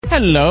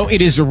Hello,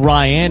 it is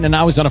Ryan, and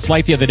I was on a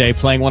flight the other day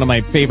playing one of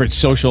my favorite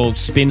social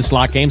spin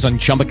slot games on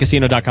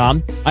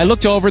ChumbaCasino.com. I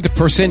looked over at the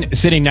person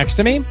sitting next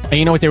to me, and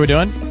you know what they were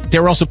doing? They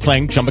were also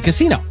playing Chumba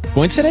Casino.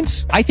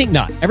 Coincidence? I think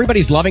not.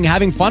 Everybody's loving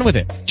having fun with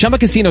it. Chumba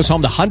Casino is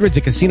home to hundreds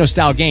of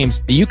casino-style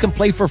games that you can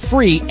play for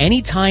free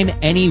anytime,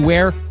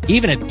 anywhere,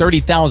 even at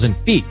 30,000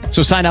 feet.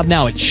 So sign up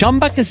now at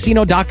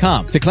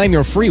ChumbaCasino.com to claim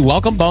your free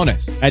welcome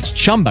bonus. That's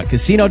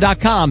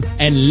ChumbaCasino.com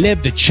and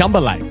live the Chumba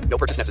life. No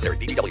purchase necessary.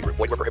 VGW. Void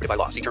where prohibited by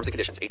law. See terms and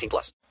conditions.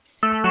 18+.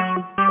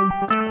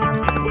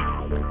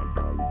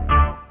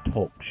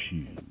 Talk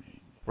shoes.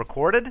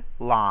 Recorded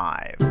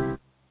live.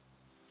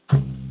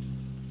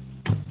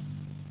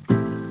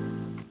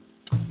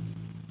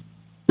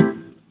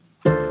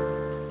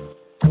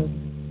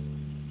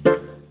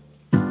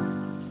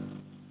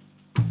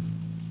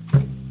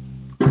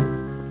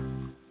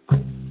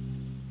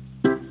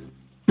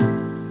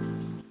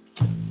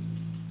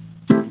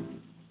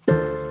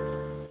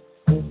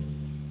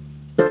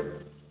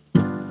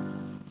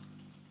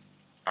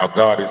 Our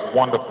God is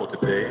wonderful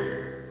today.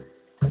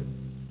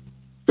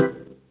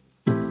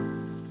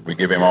 We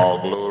give him all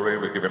glory.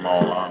 We give him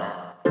all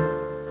honor.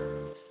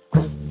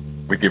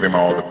 We give him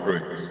all the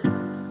praise.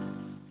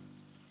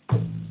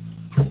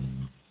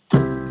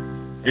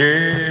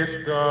 Yes,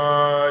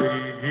 God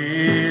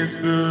is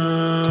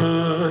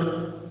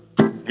good.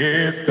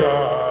 Yes,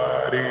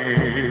 God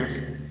is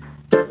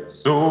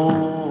so.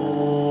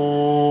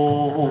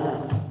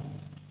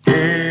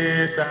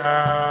 Yes,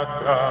 our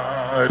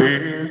God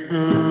is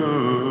good.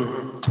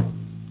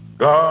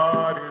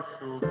 God is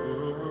so good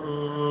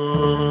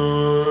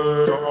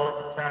all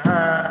the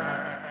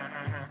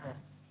time.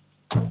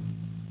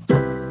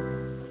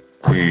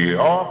 We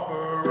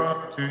offer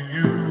up to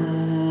you,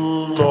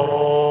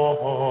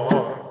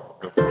 Lord,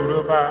 the fruit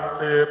of our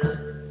lips,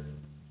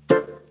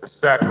 the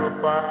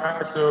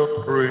sacrifice of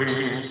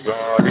praise.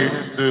 God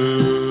is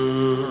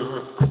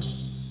good.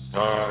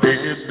 God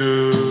is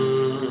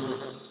good.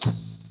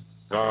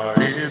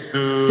 God is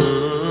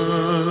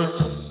good.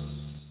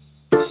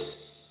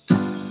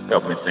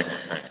 Help me sing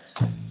this thing.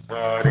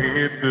 God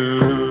is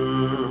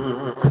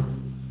good.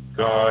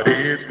 God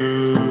is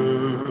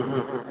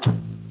good.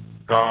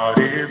 God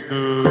is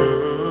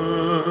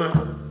good.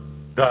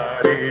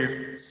 God is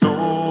so,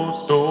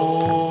 so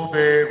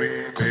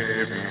very,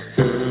 very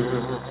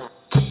good.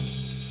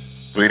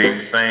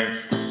 Greetings, saints,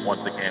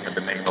 once again in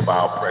the name of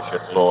our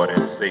precious Lord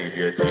and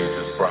Savior,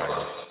 Jesus Christ.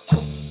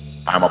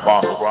 I'm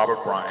Apostle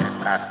Robert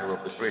Bryant, pastor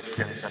of the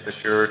Christian Center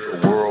Church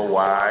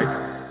worldwide,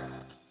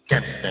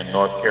 Kinston,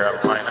 North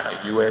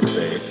Carolina,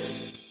 USA,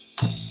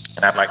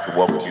 and I'd like to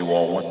welcome you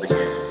all once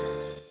again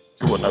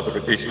to another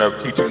edition of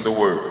Teaching the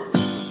Word,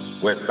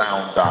 where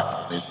sound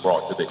doctrine is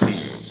brought to the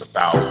ears of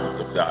thousands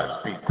of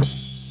God's people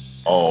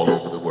all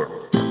over the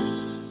world.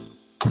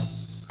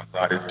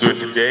 God is good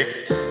today.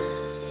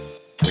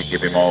 We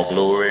give him all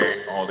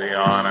glory, all the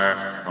honor,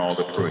 and all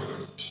the praise.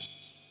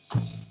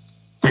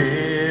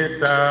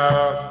 Yes,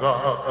 our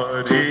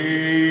God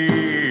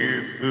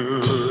is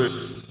good.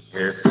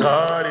 Yes,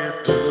 God is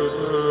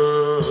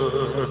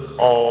good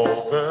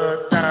all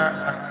the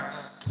time.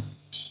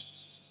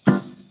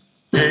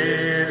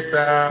 Yes,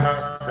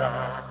 our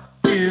God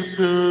is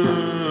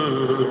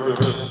good.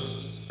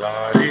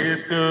 God is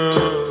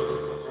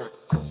good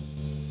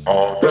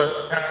all the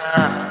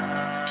time.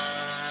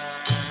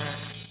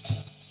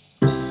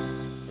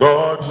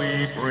 Lord,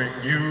 we bring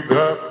you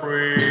the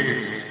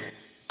praise.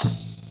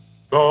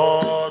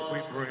 Lord, we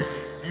bring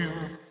you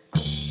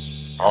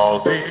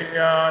all the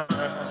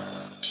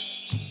honor.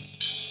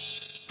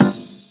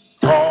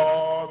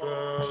 All the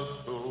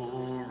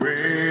glory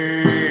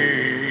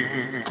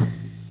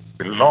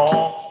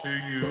belongs to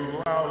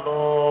you, our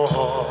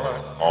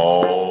Lord,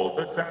 all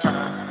the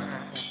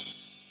time.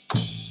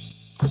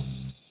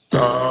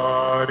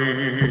 God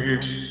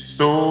is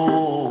so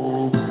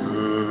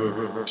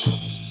good.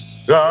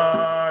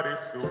 God is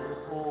so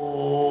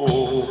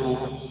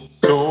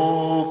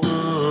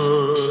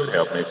good.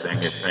 Help me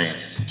sing it, sing.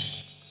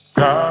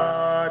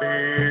 God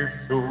is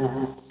so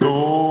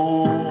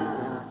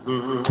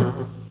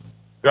good.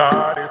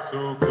 God is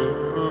so good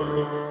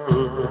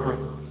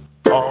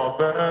all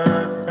the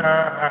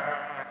time.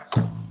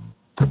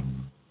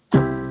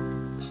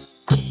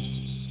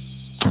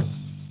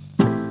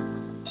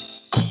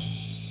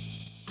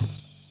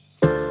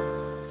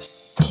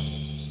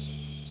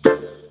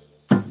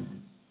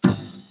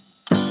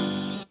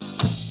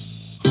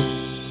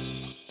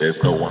 There's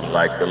no one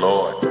like the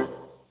Lord.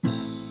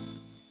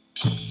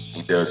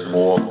 He does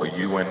more for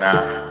you and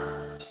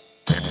I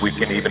than we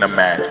can even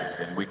imagine,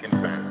 than we can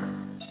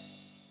fathom.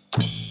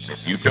 If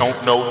you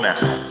don't know now,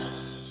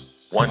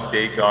 one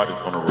day God is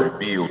going to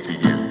reveal to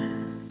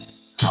you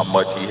how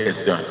much he has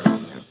done for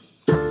you.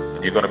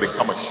 And you're going to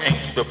become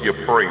ashamed of your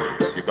praise.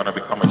 You're going to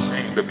become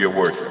ashamed of your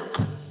worship.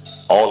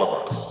 All of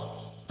us.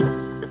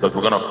 Because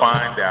we're going to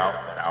find out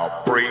that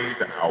our praise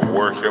and our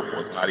worship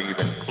was not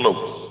even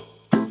close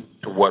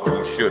to what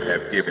we should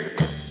have given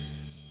him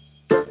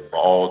for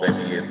all that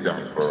he has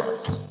done for us.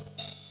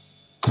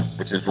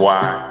 Which is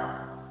why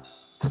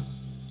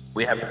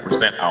We have to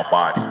present our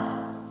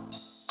bodies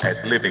as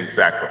living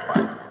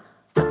sacrifices,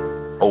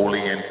 holy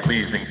and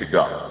pleasing to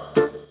God,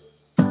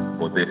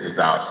 for this is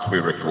our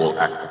spiritual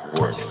act of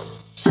worship.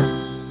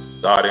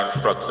 God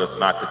instructs us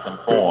not to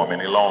conform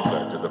any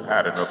longer to the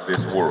pattern of this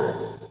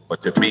world,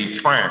 but to be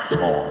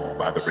transformed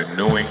by the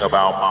renewing of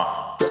our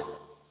minds.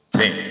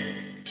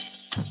 Then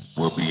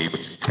we'll be able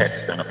to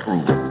test and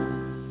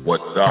approve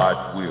what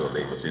God's will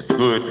is, His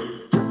good,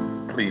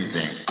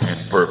 pleasing,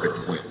 and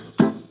perfect will.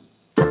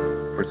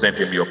 Present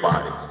Him your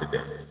bodies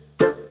today,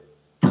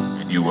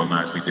 and you will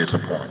not be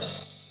disappointed.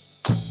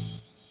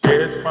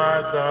 Yes,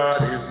 my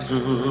God is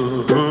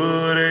good.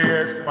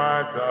 Yes,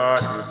 my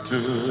God is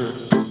good.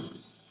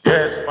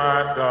 Yes,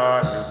 my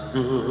God is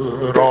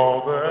good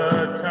all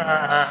the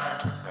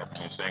time.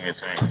 Sing it,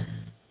 sing it.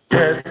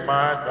 Yes,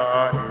 my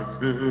God is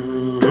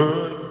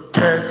good.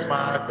 Yes,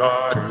 my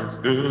God is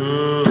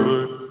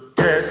good.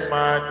 Yes,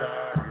 my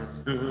God is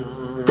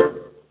good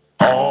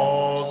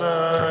all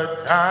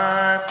the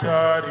time.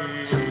 God is.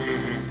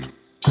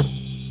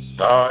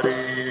 God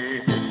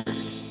is.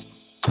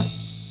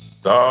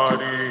 God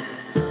is.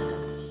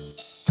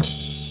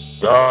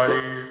 God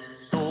is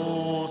so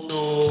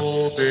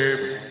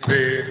very,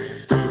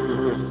 very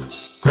good.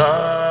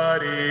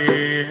 God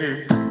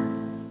is.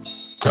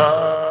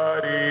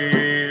 God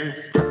is.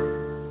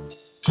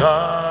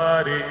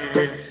 God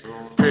is so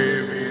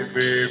very,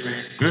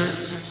 very good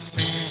to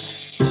me.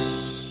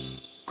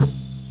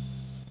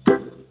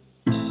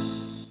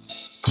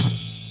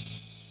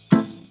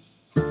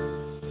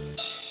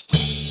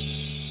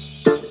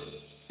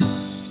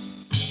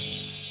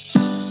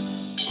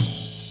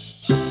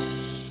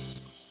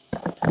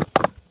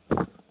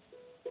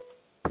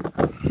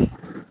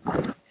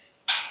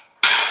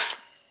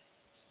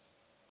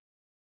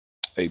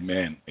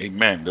 Amen.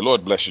 Amen. The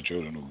Lord bless you,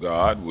 children of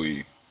God.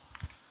 We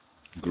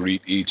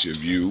greet each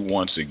of you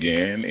once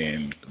again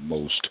in the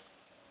most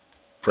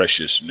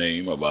precious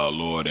name of our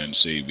Lord and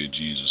Savior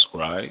Jesus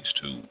Christ,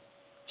 who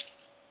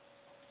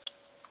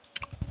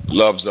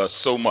loves us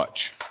so much,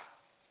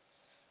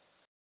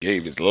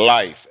 gave his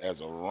life as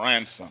a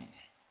ransom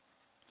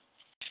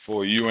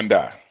for you and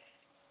I.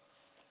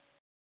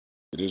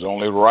 It is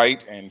only right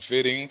and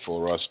fitting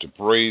for us to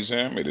praise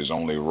him. It is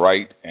only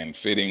right and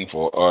fitting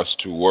for us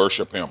to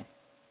worship him.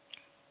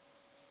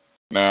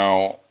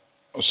 Now,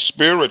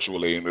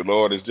 spiritually, and the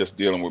Lord is just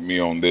dealing with me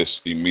on this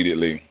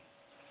immediately.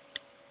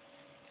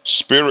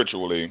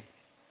 Spiritually,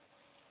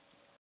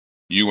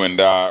 you and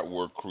I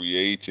were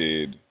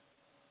created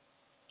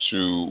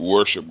to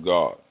worship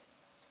God.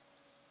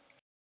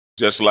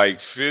 Just like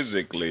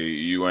physically,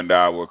 you and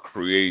I were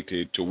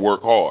created to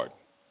work hard.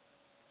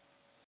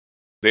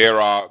 There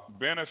are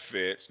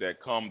benefits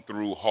that come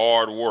through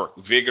hard work,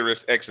 vigorous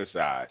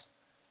exercise,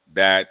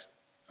 that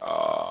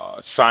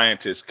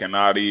scientists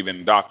cannot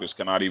even, doctors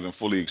cannot even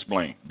fully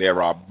explain.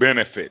 There are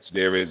benefits.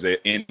 There is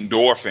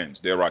endorphins.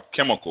 There are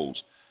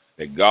chemicals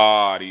that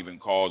God even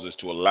causes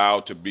to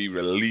allow to be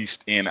released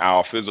in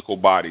our physical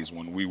bodies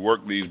when we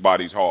work these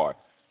bodies hard.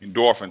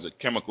 Endorphins are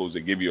chemicals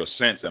that give you a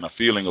sense and a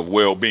feeling of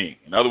well-being.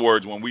 In other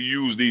words, when we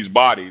use these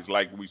bodies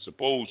like we're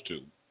supposed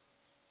to,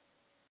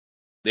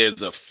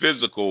 there's a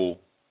physical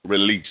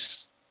release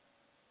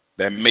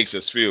that makes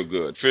us feel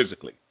good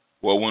physically.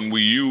 Well, when we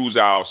use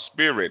our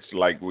spirits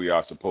like we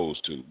are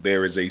supposed to,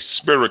 there is a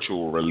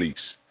spiritual release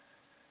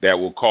that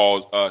will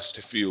cause us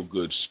to feel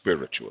good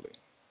spiritually.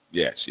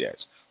 Yes, yes.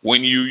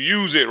 When you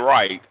use it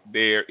right,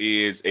 there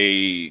is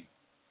a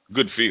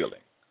good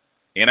feeling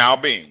in our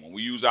being. When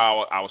we use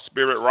our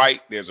spirit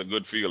right, there's a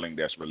good feeling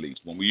that's released.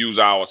 When we use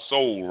our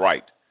soul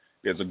right,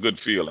 there's a good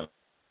feeling.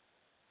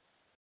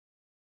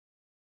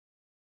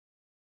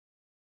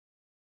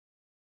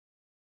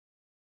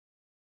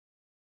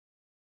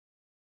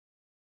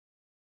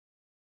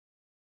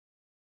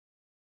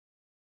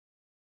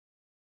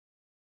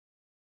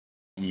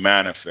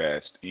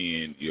 Manifest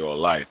in your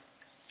life.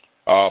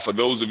 For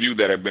those of you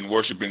that have been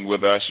worshiping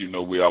with us, you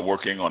know we are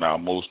working on our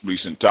most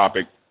recent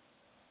topic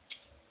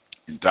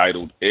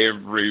entitled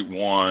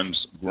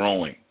Everyone's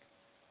Growing.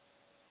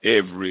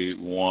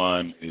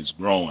 Everyone is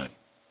growing.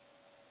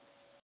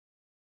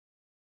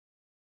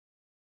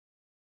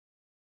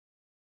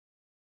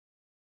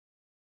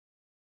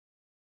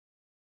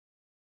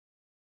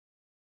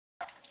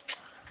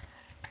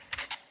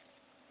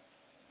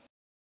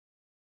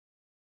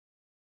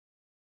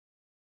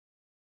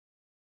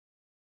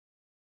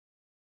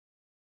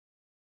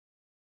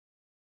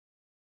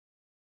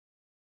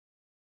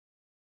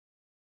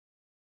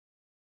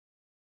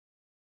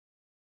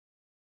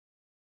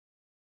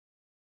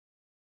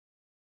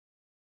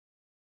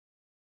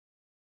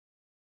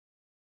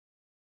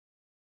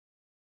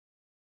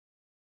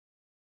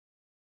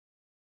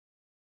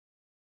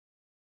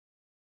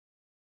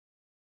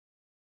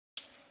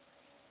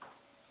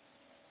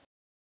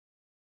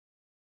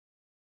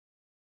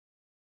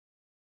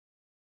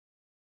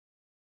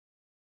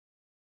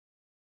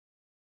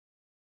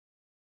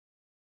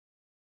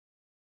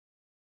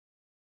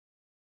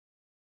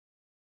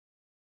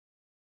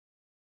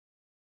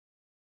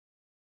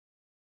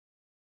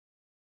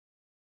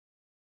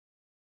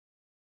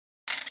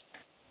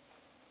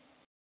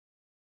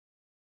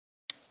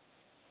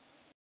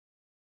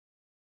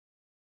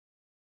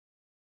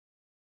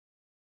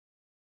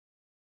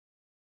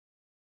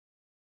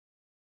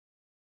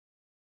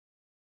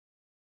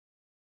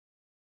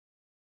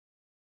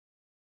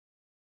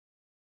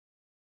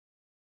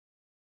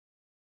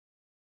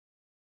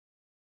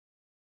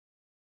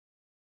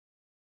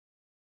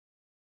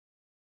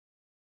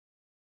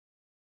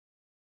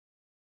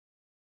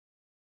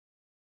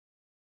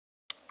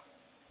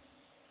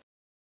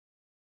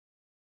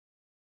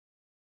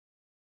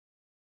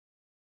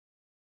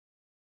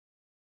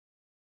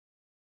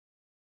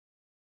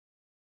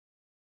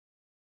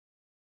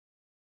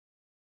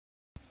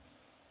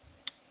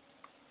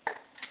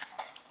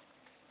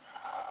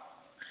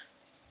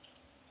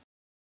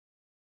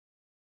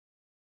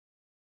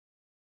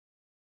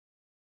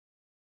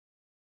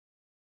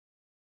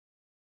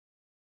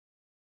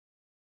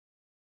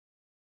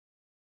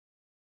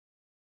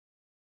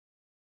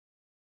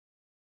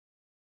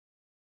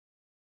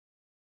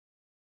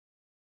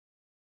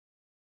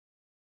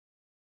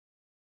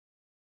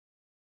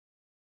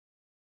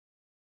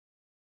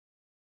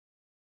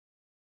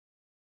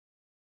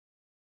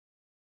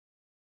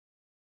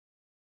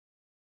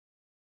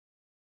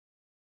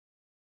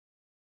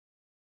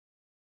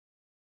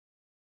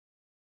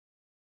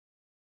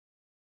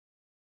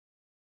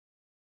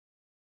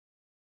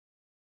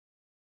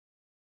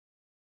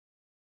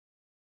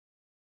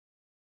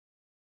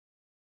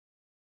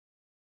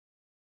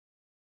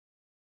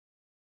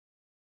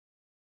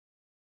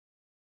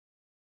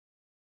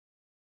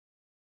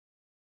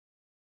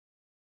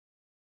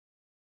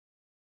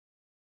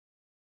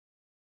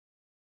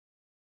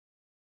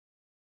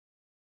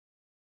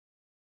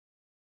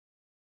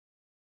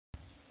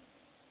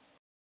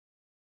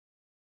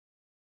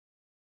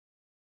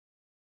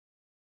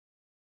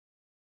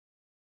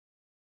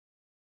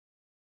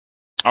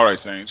 All right,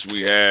 Saints,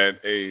 we had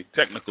a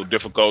technical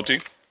difficulty,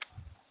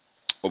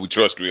 but we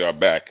trust we are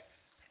back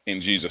in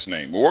Jesus'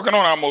 name. We're working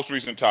on our most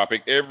recent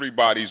topic,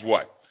 everybody's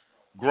what?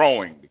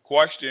 Growing. The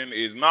question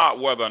is not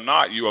whether or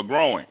not you are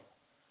growing.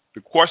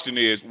 The question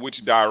is, which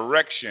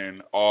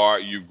direction are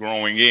you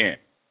growing in?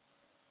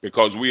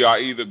 Because we are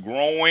either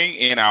growing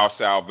in our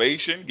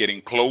salvation,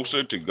 getting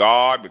closer to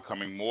God,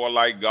 becoming more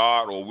like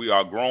God, or we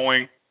are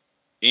growing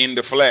in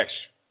the flesh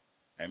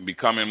and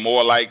becoming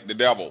more like the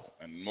devil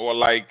and more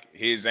like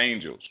his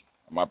angels.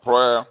 My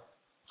prayer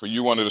for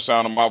you under the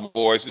sound of my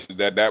voice is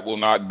that that will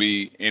not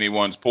be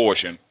anyone's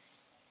portion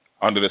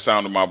under the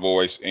sound of my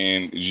voice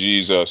in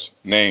Jesus'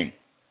 name.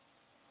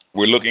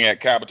 We're looking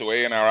at capital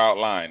A in our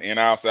outline, in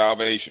our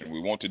salvation.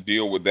 We want to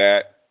deal with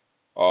that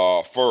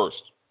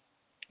first.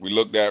 We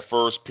looked at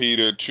 1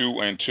 Peter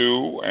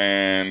 2:2,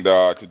 and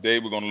today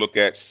we're going to look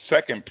at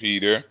 2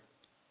 Peter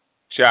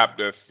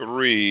chapter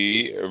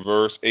 3,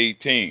 verse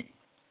 18.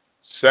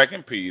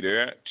 2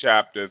 Peter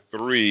chapter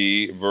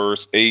 3, verse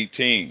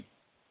 18.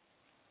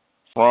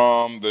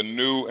 From the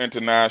New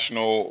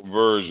International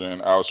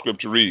Version, our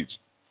scripture reads,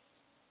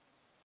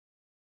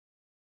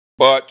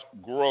 "But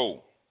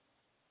grow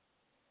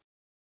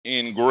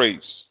in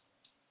grace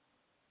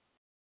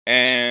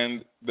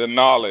and the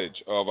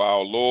knowledge of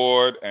our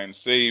Lord and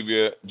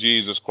Savior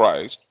Jesus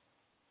Christ.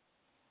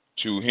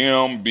 To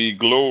him be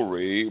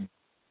glory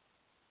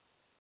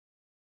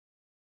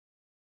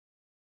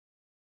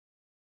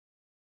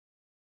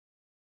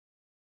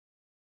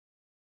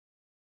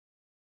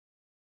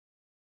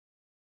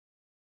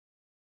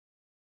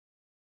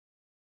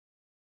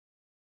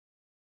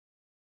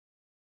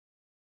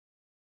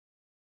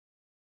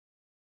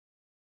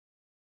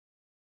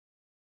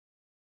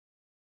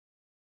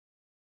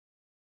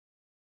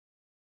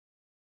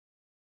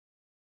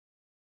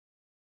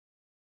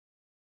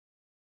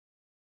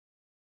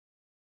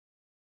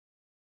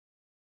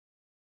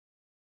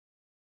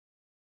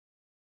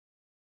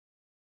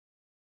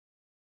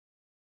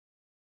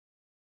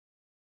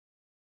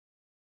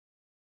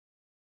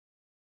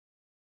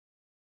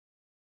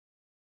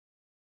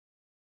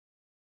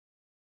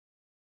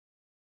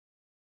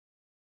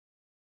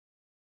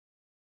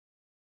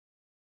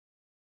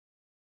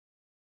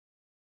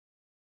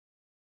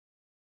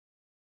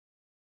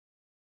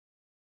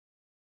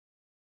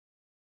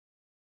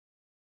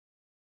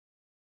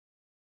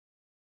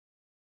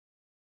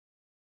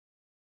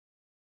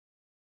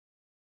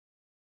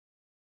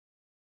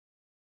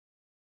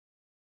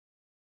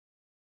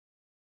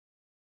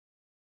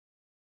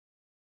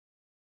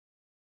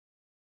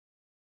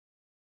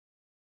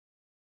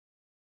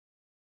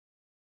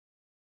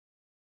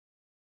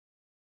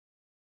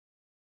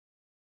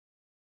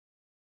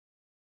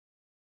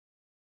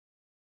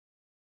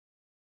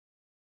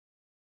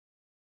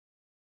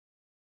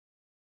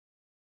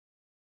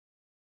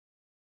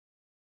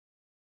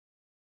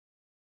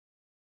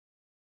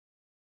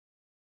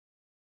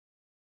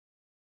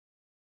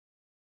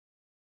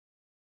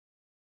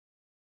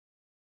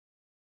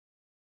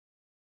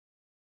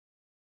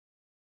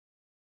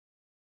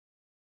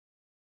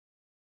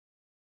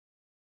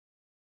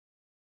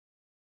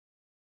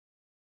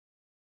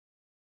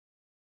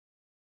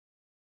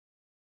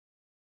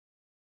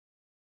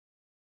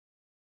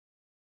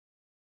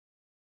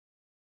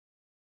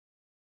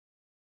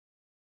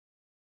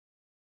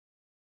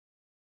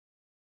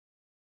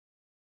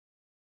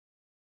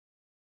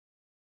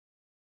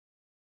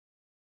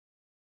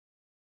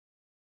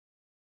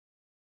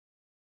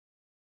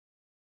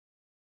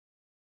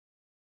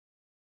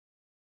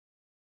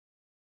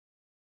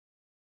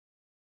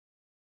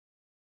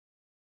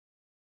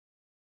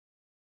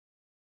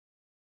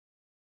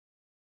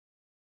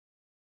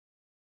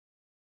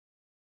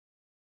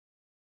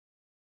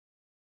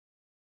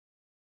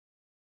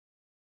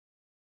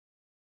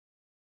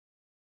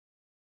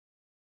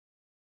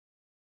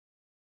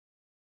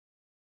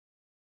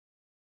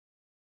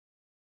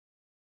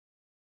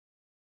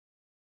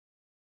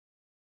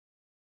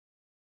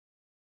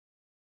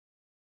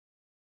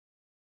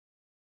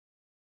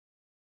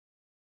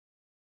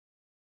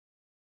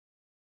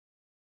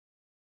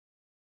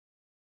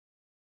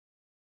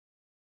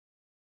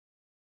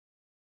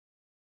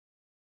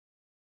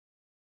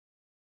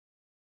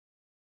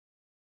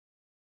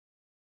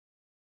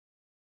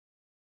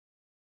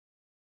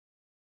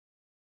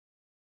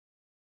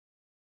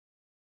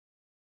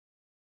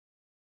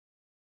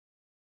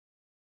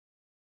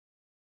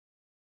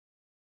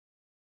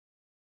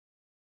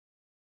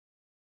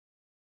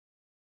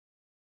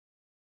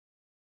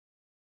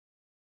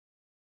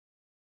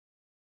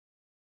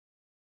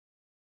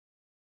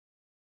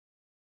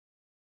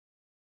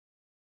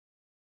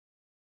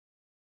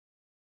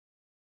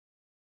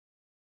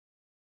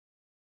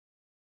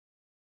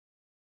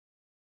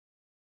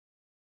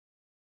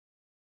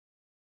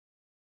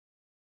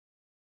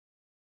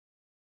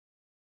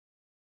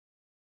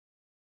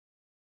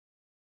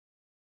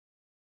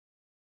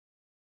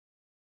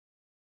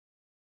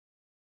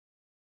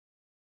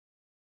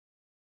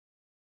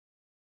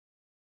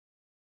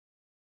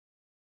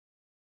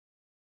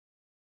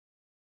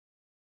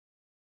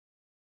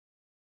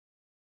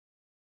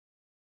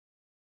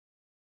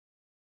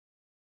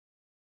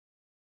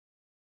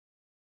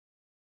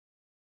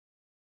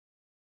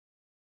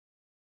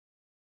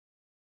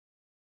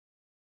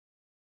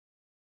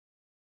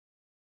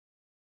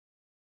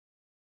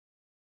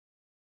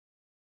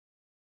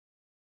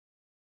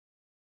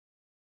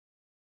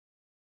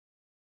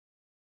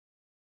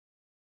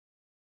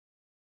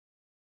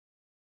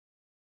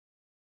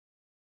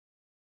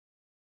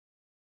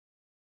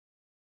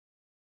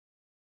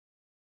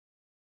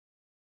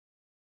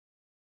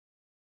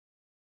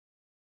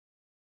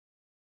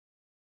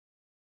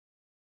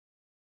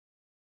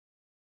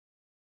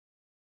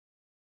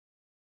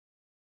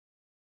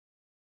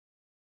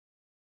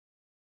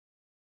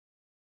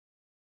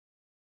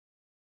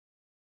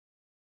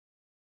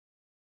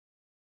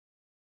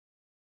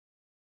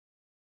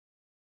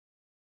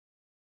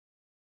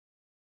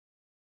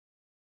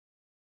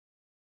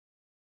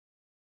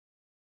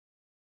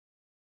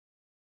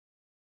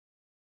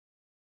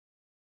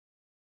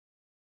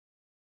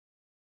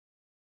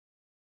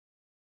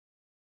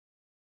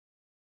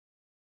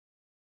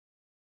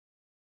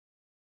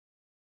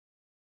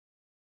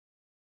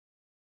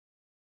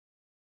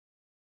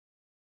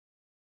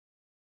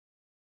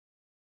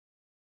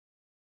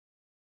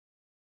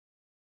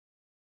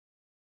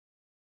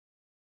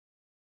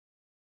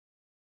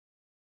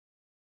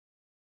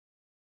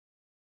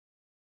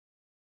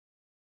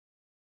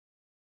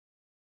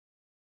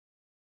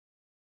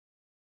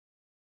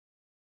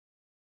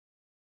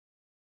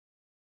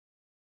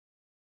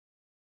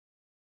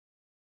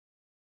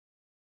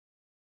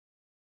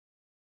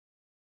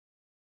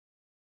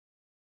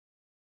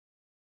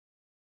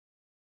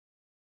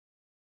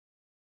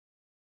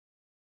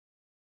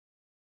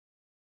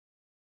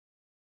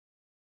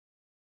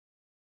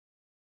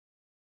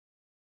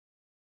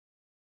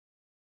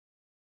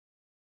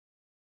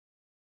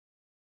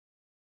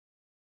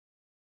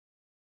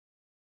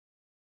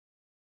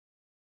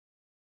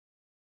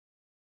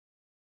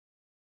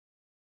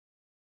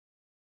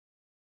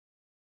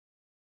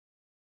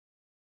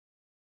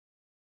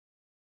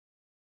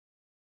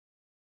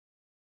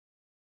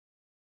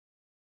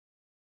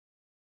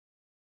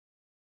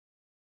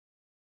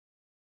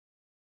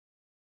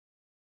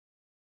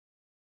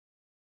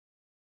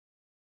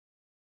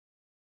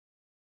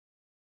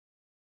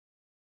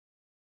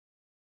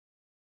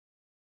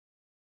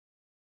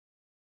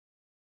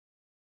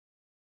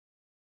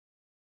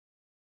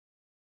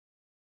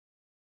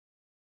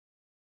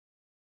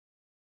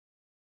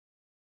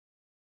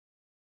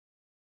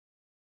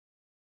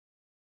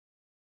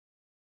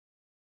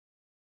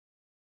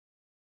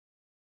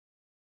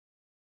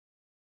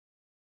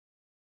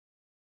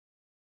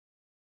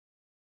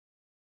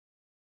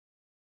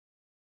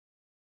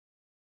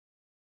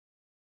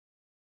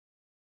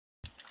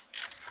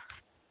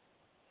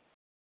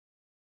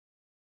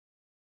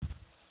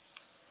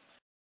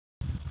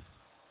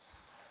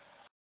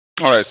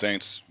All right,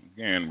 Saints.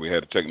 Again, we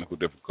had a technical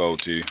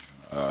difficulty.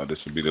 This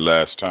will be the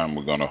last time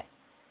we're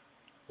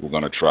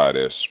gonna try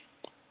this.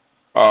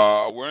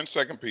 We're in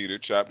 2 Peter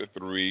chapter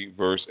 3,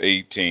 verse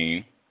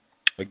 18.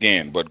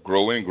 Again, but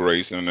grow in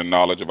grace and in the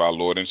knowledge of our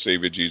Lord and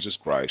Savior Jesus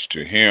Christ.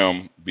 To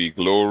him be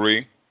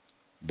glory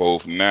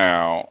both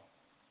now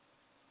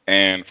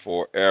and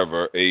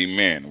forever.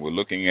 Amen. We're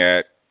looking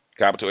at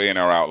capital A in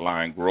our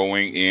outline,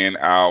 growing in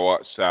our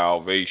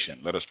salvation.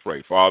 Let us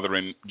pray. Father,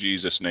 in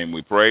Jesus' name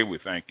we pray. We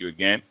thank you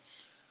again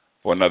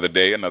for another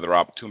day, another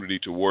opportunity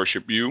to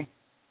worship you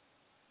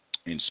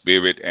in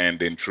spirit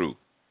and in truth.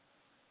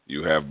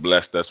 You have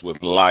blessed us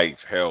with life,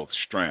 health,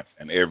 strength,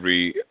 and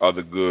every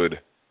other good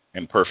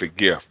and perfect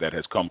gift that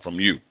has come from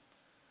you.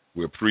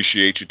 We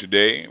appreciate you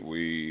today.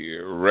 We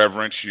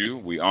reverence you.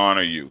 We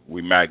honor you.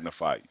 We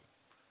magnify you.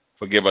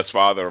 Forgive us,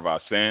 Father, of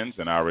our sins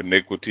and our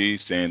iniquities,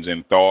 sins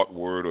in thought,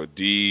 word, or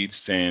deed,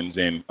 sins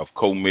of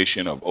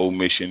commission, of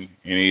omission,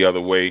 any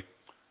other way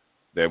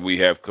that we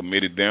have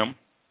committed them.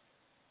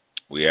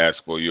 We ask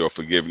for your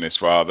forgiveness,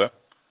 Father.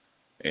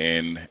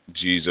 In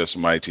Jesus'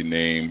 mighty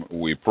name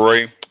we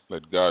pray.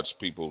 Let God's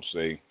people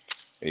say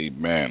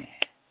amen.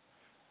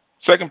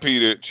 2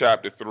 Peter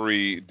chapter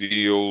 3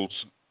 deals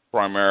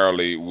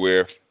primarily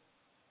with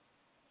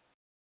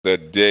the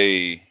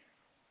day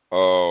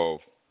of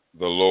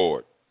the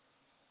Lord.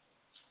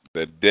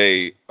 The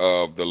day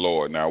of the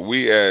Lord. Now,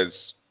 we as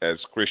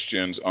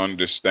Christians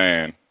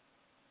understand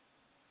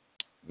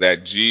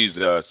that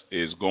Jesus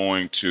is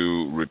going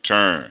to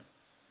return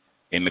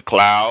in the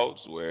clouds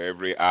where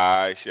every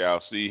eye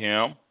shall see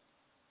him,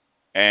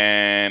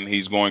 and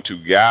he's going to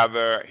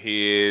gather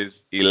his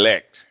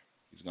elect.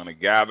 He's going to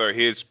gather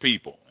his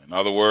people. In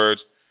other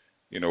words,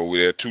 there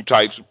are two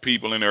types of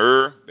people in the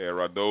earth.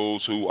 There are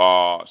those who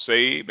are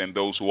saved and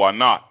those who are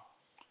not.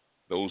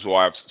 Those who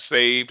are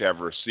saved have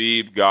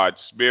received God's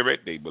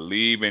Spirit. They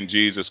believe in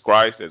Jesus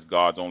Christ as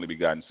God's only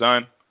begotten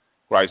Son.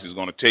 Christ is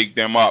going to take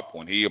them up.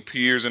 When he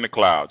appears in the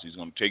clouds, he's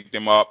going to take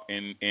them up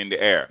in the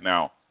air.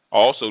 Now,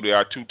 also, there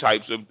are two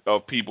types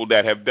of people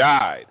that have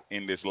died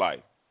in this life.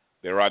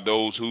 There are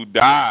those who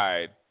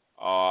died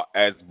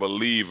as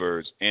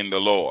believers in the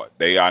Lord.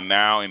 They are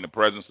now in the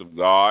presence of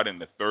God in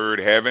the third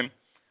heaven,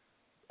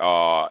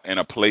 in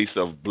a place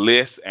of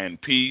bliss and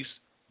peace.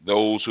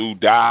 Those who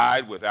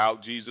died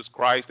without Jesus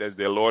Christ as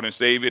their Lord and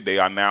Savior, they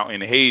are now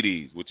in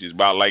Hades, which is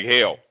about like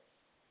hell.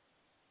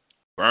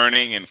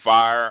 Burning in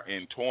fire,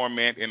 in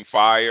torment, in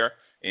fire,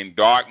 in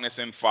darkness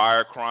and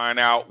fire, crying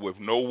out with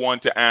no one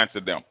to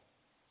answer them.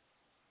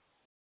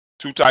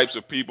 Two types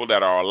of people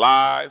that are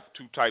alive,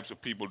 two types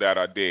of people that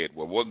are dead.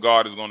 Well, what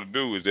God is going to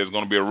do is there's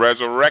going to be a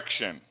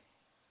resurrection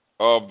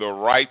of the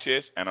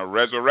righteous and a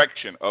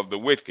resurrection of the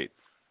wicked.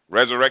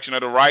 Resurrection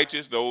of the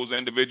righteous, those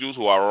individuals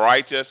who are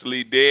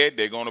righteously dead,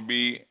 they're going to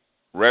be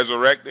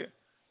resurrected.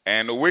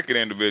 And the wicked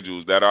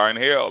individuals that are in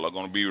hell are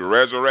going to be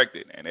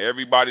resurrected. And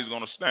everybody's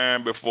going to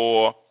stand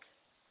before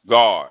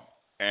God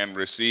and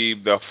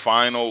receive the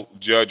final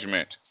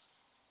judgment.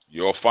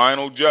 Your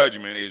final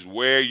judgment is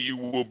where you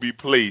will be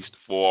placed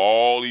for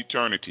all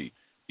eternity,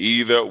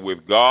 either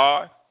with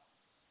God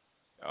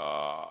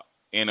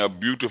in a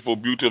beautiful,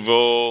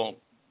 beautiful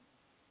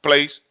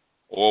place,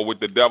 or with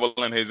the devil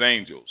and his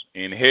angels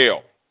in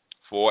hell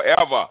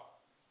forever.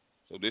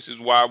 So this is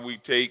why we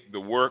take the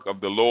work of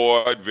the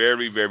Lord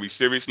very, very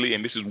seriously,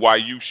 and this is why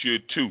you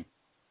should too,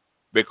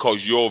 because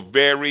your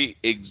very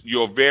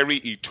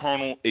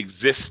eternal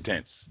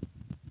existence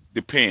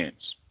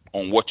depends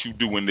on what you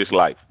do in this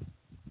life.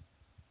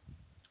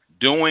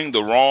 Doing the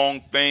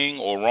wrong thing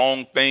or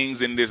wrong things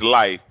in this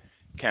life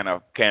can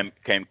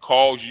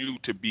cause you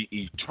to be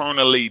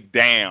eternally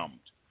damned.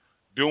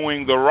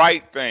 Doing the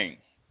right thing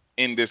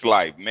in this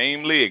life,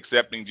 namely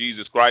accepting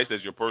Jesus Christ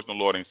as your personal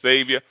Lord and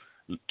Savior,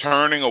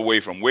 turning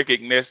away from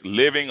wickedness,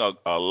 living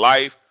a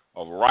life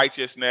of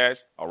righteousness,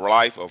 a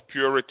life of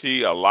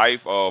purity, a life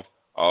of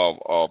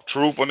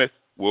truthfulness,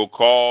 will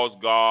cause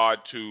God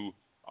to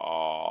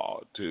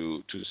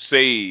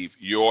save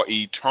your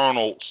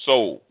eternal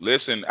soul.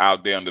 Listen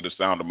out there under the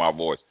sound of my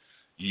voice.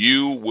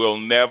 You will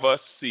never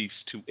cease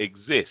to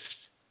exist.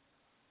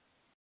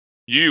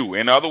 You,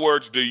 in other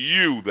words,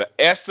 the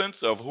essence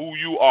of who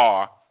you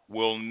are,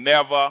 will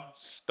never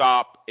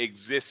stop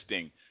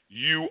existing.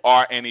 You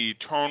are an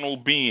eternal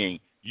being.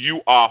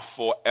 You are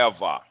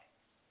forever.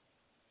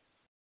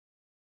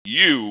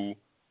 You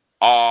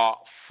are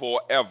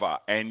forever,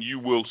 and you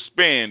will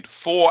spend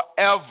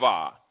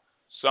forever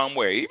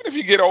somewhere. Even if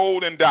you get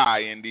old and die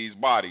in these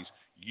bodies,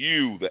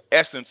 you, the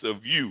essence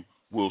of you,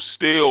 will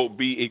still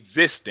be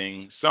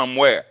existing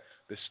somewhere.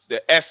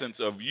 The essence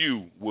of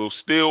you will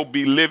still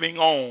be living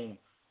on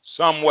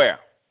somewhere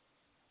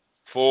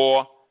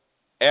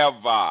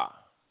forever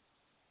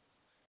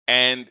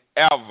and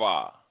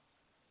ever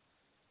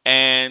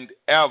and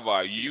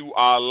ever. You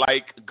are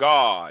like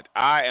God.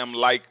 I am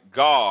like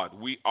God.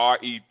 We are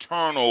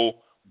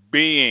eternal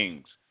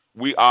beings.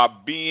 We are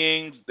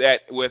beings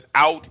that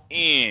without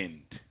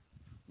end.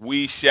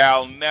 We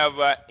shall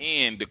never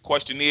end. The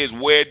question is,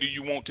 where do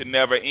you want to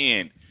never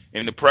end?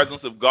 In the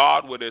presence of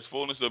God where there's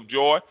fullness of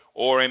joy,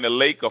 or in the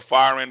lake of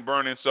fire and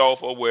burning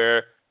sulfur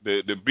where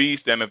the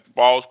beast and the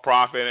false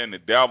prophet and the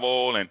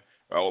devil and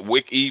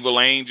wicked evil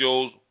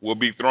angels will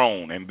be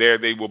thrown, and there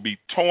they will be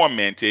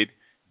tormented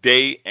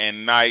day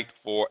and night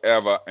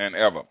forever and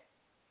ever.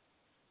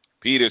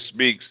 Peter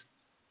speaks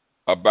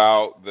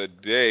about the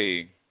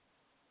day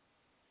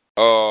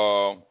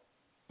of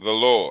the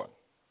Lord.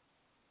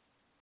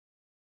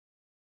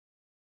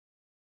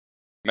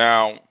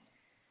 Now,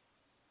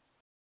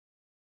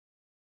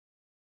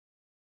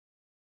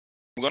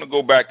 I'm going to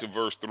go back to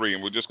verse 3,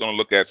 and we're just going to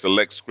look at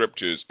select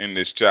scriptures in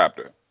this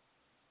chapter.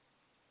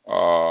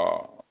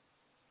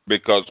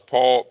 Because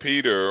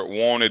Peter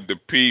wanted the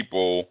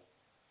people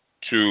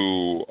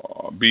to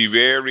be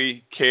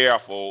very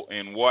careful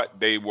in what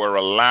they were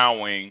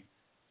allowing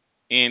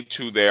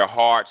into their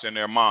hearts and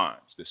their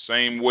minds. The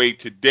same way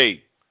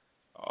today,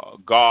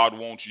 God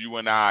wants you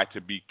and I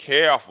to be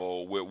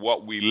careful with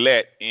what we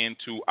let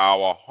into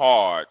our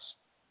hearts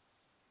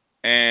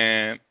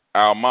and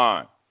our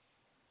mind.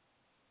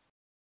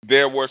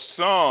 There were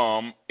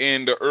some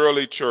in the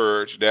early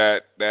church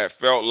that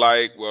felt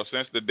like, well,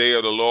 since the day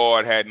of the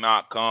Lord had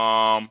not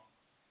come,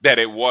 that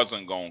it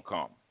wasn't going to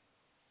come.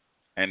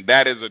 And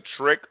that is a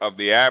trick of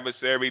the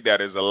adversary.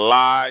 That is a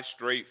lie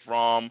straight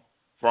from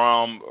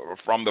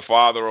the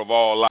father of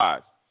all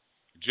lies.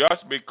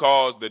 Just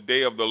because the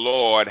day of the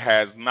Lord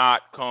has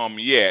not come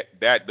yet,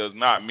 that does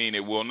not mean it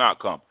will not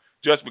come.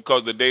 Just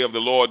because the day of the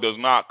Lord does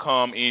not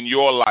come in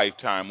your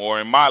lifetime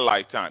or in my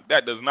lifetime,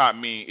 that does not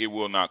mean it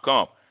will not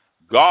come.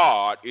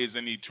 God is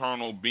an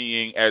eternal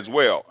being as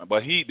well.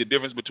 But the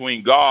difference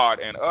between God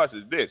and us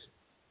is this.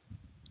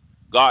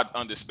 God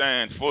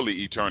understands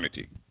fully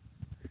eternity.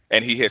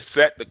 And he has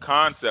set the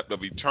concept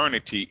of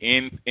eternity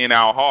in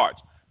our hearts.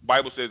 The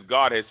Bible says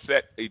God has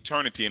set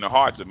eternity in the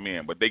hearts of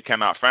men, but they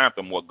cannot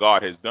fathom what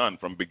God has done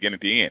from beginning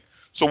to end.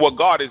 So what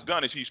God has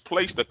done is he's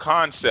placed the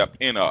concept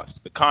in us,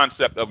 the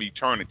concept of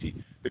eternity,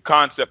 the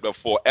concept of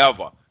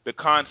forever, the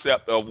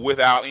concept of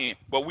without end.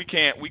 But we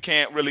can't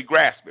really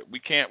grasp it. We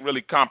can't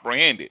really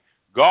comprehend it.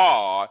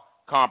 God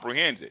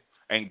comprehends it.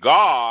 And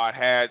God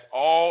has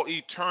all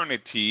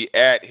eternity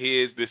at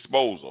his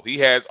disposal. He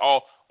has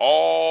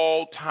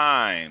all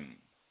time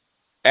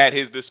at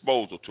his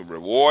disposal to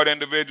reward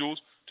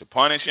individuals, to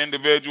punish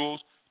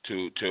individuals,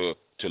 to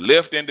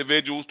lift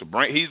individuals, to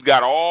bring. He's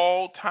got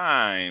all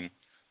time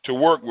to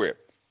work with.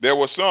 There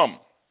were some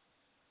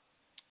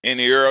in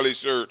the early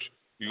church,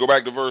 you go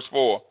back to verse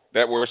 4,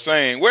 that were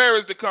saying, where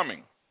is the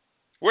coming?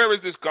 Where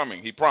is this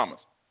coming? He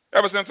promised.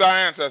 Ever since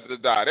our ancestors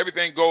died,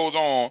 everything goes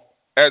on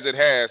as it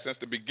has since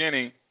the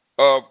beginning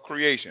of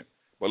creation.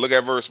 But look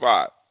at verse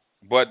 5.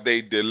 But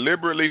they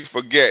deliberately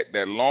forget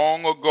that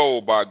long ago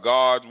by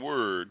God's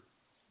word,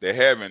 the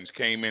heavens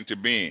came into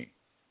being,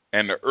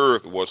 and the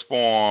earth was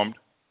formed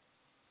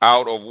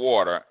out of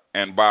water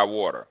and by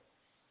water.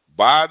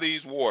 By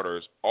these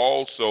waters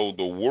also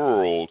the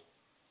world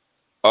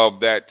of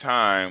that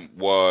time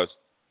was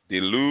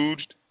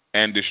deluged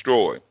and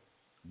destroyed.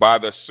 By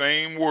the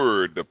same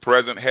word, the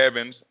present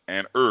heavens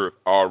and earth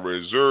are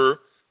reserved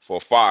for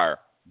fire,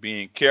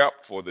 being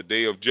kept for the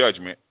day of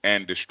judgment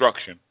and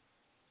destruction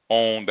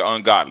on the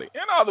ungodly.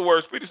 In other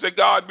words, Peter said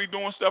God be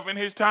doing stuff in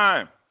his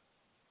time.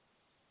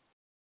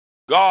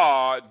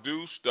 God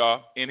do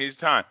stuff in his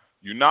time.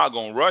 You're not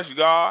going to rush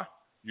God.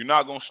 You're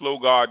not going to slow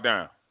God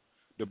down.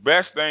 The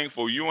best thing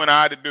for you and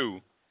I to do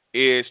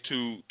is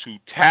to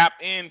tap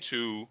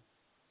into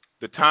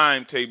the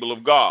timetable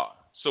of God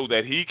so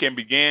that he can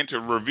begin to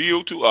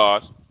reveal to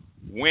us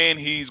when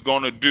he's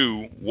going to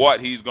do what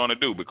he's going to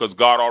do, because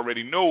God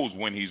already knows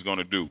when he's going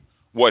to do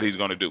what he's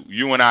going to do.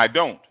 You and I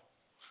don't.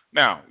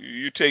 Now,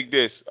 you take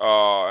this,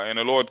 and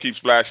the Lord keeps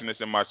flashing this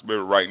in my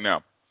spirit right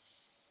now.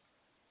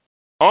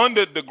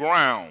 Under the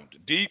ground,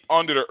 deep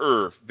under the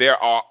earth, there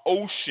are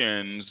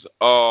oceans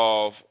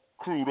of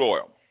crude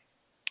oil.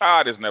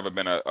 There's never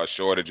been a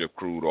shortage of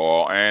crude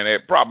oil, and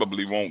it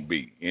probably won't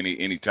be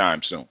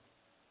anytime soon.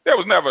 There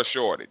was never a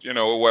shortage. You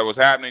know, what was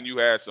happening, you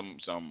had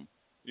some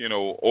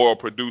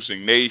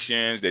oil-producing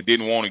nations that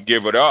didn't want to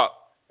give it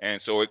up,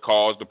 and so it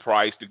caused the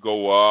price to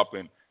go up,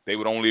 and they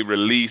would only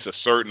release a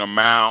certain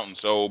amount, and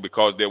so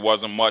because there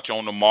wasn't much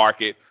on the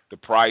market, the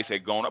price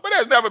had gone up. But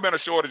there's never been a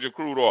shortage of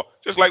crude oil,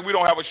 just like we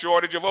don't have a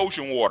shortage of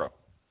ocean water.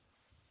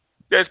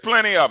 There's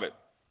plenty of it.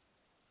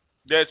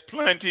 There's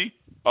plenty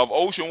of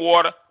ocean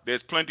water.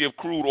 There's plenty of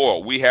crude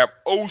oil. We have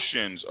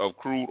oceans of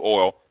crude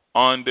oil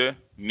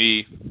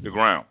underneath the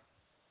ground.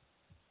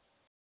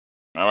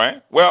 All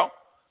right? Well,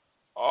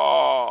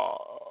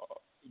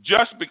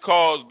 just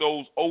because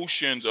those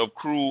oceans of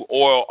crude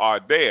oil are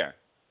there,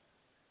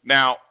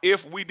 now,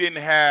 if we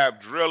didn't have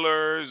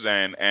drillers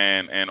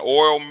and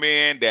oil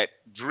men that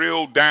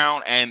drilled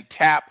down and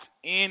tapped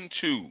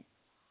into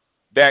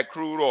that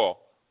crude oil,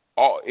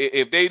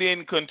 if they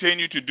didn't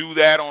continue to do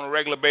that on a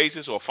regular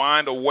basis or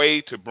find a way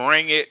to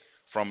bring it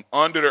from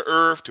under the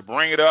earth, to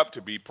bring it up,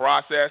 to be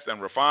processed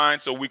and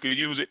refined so we could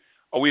use it,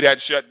 or we'd have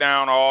to shut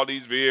down all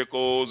these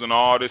vehicles and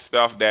all this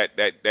stuff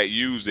that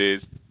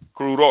uses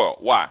crude oil.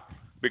 Why?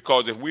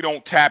 because if we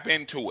don't tap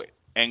into it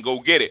and go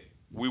get it,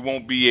 we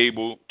won't be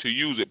able to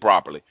use it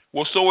properly.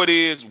 Well, so it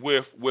is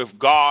with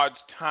God's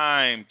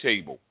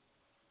timetable.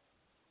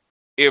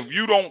 If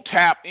you don't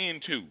tap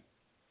into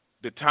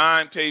the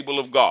timetable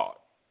of God,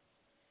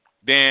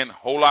 then a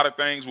whole lot of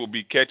things will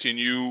be catching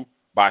you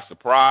by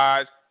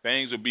surprise.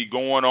 Things will be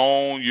going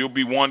on. You'll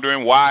be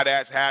wondering why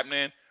that's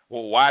happening.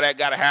 Well, why that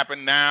got to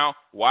happen now?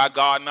 Why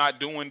God not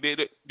doing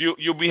it?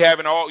 You'll be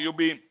having you'll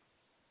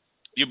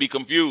be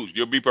confused.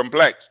 You'll be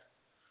perplexed.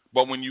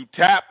 But when you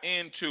tap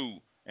into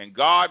and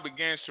God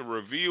begins to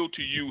reveal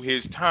to you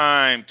his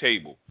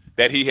timetable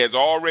that he has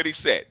already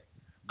set,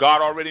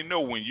 God already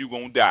know when you're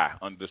going to die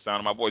under the sound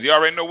of my voice. He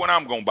already know when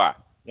I'm going to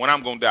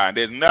die. And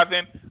there's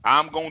nothing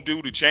I'm going to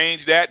do to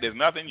change that. There's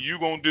nothing you're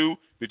going to do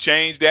to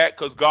change that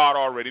because God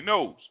already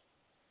knows.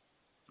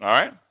 All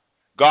right?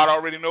 God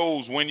already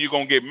knows when you're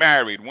going to get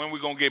married, when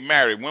we're going to get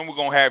married, when we're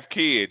going to have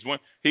kids,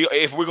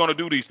 if we're going to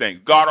do these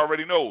things. God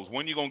already knows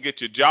when you're going to get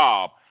your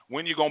job,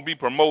 when you're going to be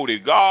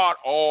promoted. God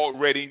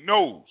already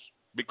knows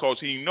because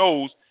he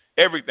knows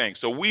everything.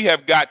 So we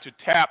have got to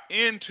tap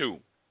into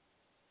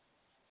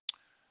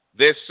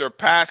this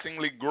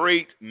surpassingly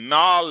great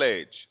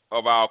knowledge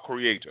of our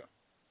Creator.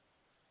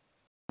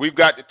 We've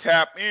got to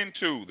tap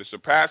into the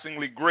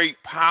surpassingly great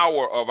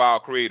power of our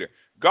Creator.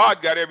 God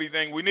got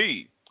everything we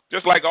need.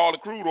 Just like all the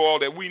crude oil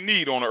that we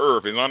need on the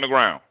earth is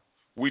underground.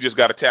 We just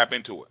got to tap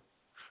into it.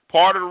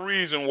 Part of the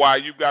reason why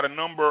you've got a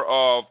number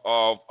of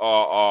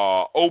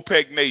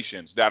OPEC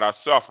nations that are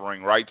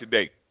suffering right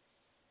today.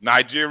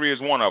 Nigeria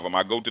is one of them.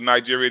 I go to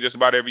Nigeria just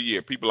about every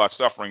year. People are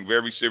suffering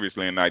very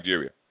seriously in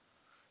Nigeria.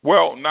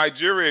 Well,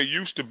 Nigeria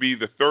used to be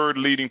the third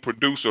leading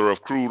producer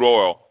of crude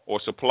oil or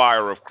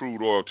supplier of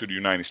crude oil to the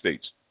United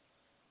States.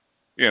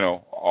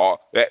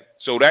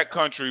 So that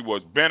country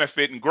was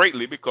benefiting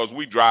greatly because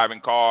we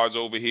driving cars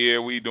over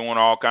here, we doing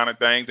all kind of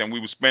things, and we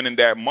were spending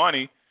that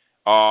money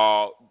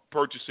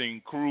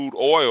purchasing crude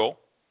oil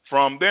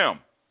from them.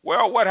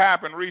 Well, what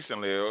happened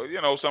recently?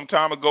 Some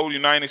time ago, the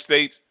United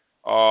States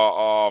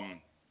oil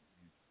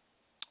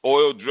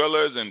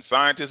drillers and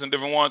scientists and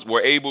different ones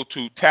were able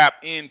to tap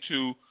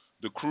into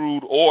the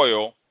crude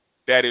oil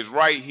that is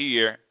right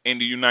here in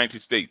the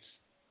United States.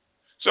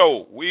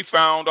 So we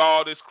found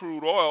all this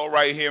crude oil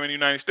right here in the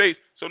United States.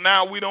 So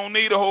now we don't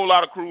need a whole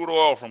lot of crude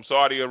oil from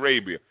Saudi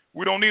Arabia.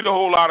 We don't need a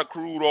whole lot of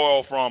crude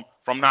oil from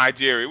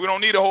Nigeria. We don't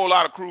need a whole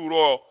lot of crude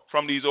oil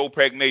from these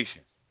OPEC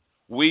nations.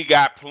 We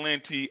got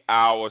plenty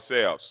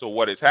ourselves. So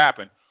what has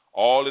happened,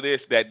 all of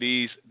this that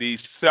these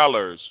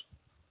sellers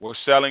were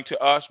selling to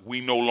us,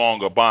 we no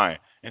longer buying.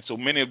 And so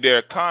many of their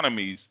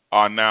economies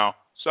are now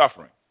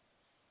suffering.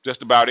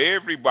 Just about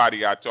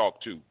everybody I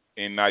talk to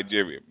in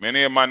Nigeria,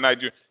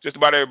 just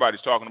about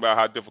everybody's talking about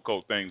how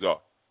difficult things are,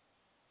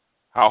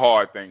 how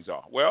hard things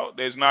are. Well,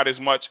 there's not as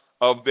much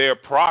of their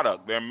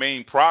product, their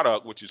main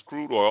product, which is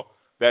crude oil,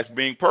 that's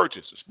being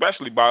purchased,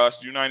 especially by us,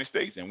 the United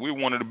States. And we're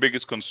one of the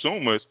biggest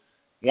consumers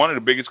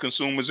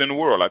in the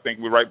world. I think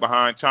we're right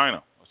behind China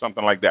or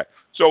something like that.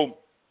 So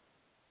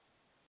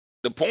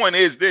the point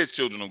is this,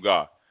 children of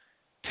God,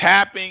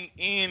 tapping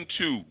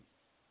into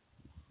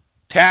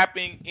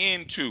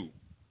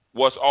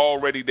what's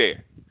already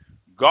there.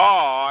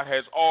 God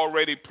has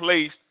already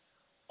placed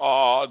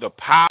the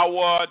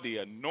power, the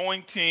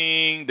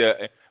anointing,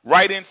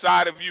 right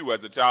inside of you as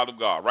a child of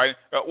God, right?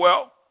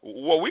 Well,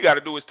 what we got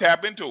to do is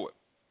tap into it.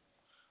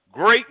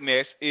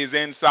 Greatness is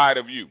inside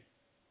of you.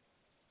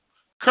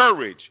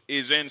 Courage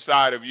is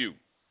inside of you.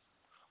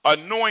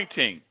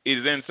 Anointing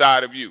is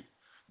inside of you.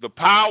 The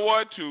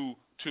power to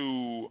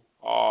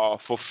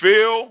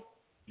fulfill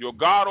your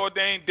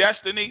God-ordained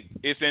destiny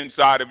is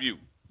inside of you.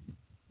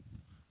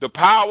 The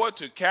power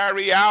to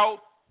carry out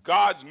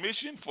God's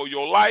mission for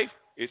your life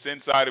is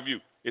inside of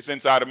you. It's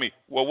inside of me.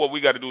 Well, what we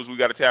got to do is we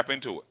got to tap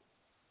into it.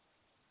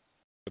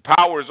 The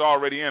power is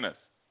already in us,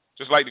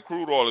 just like the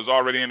crude oil is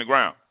already in the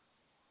ground.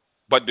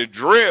 But the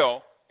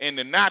drill in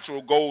the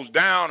natural goes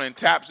down and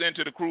taps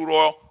into the crude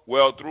oil,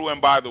 well, through and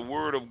by the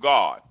word of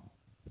God.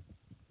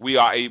 We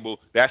are able,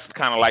 that's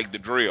kind of like the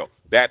drill.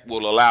 That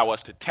will allow us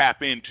to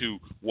tap into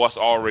what's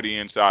already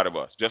inside of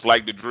us, just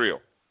like the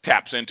drill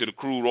taps into the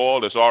crude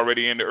oil that's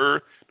already in the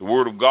earth. The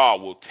word of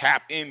God will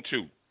tap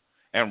into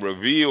and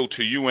reveal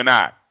to you and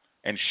I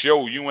and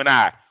show you and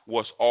I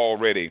what's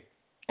already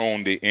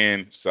on the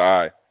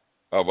inside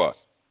of us.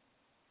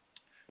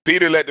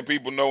 Peter let the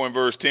people know in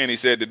verse 10, he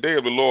said, the day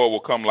of the Lord will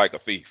come like a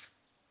thief.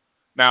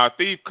 Now, a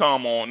thief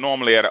come on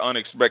normally at an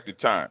unexpected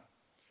time.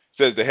 It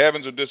says the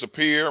heavens will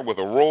disappear with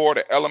a roar,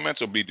 the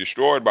elements will be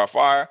destroyed by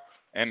fire,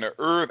 and the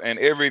earth and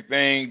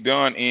everything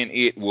done in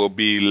it will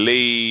be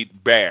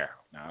laid bare.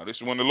 Now, this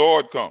is when the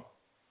Lord comes.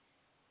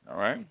 All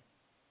right?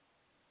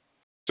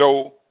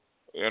 So,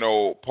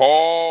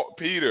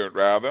 Peter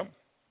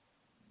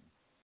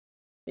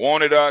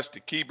wanted us to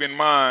keep in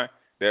mind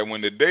that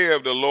when the day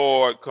of the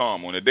Lord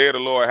comes, when the day of the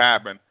Lord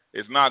happens,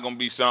 it's not going to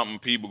be something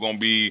people going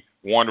to be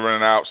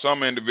wondering out.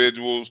 Some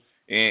individuals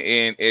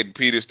in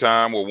Peter's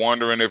time were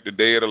wondering if the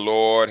day of the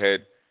Lord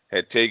had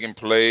taken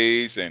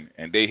place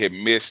and they had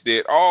missed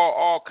it.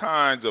 All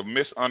kinds of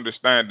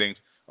misunderstandings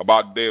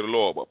about the day of the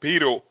Lord. But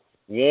Peter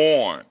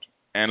warned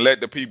and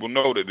let the people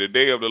know that the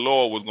day of the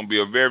Lord was going to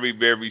be a very,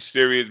 very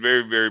serious,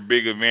 very, very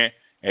big event.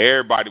 And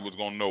everybody was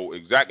going to know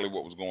exactly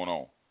what was going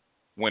on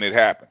when it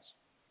happens.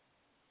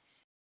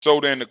 So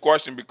then the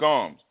question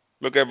becomes,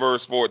 look at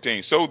verse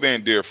 14. So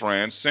then, dear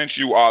friends, since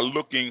you are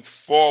looking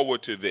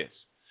forward to this,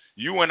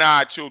 you and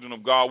I, children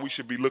of God, we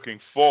should be looking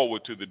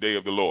forward to the day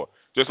of the Lord.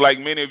 Just like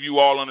many of you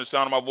all on the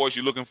sound of my voice,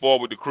 you're looking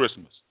forward to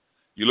Christmas.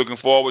 You're looking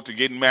forward to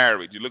getting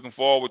married. You're looking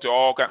forward to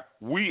all kinds.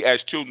 We as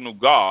children of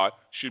God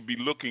should be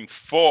looking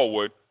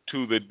forward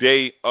to the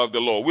day of the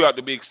Lord. We ought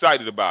to be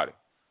excited about it.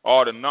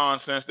 All the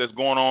nonsense that's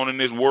going on in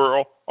this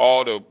world,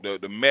 all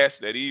the mess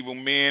that evil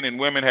men and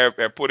women have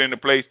put into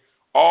place,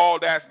 all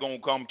that's going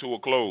to come to a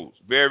close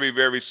very,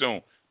 very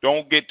soon.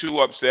 Don't get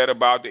too upset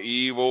about the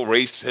evil,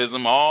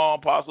 racism. Oh,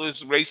 Apostle,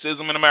 it's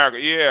racism in America.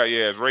 Yeah,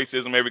 it's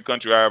racism every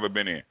country I've ever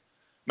been in,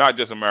 not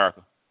just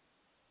America.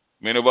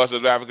 Many of us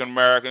as African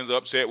Americans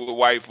upset with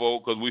white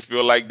folk because we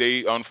feel like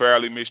they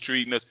unfairly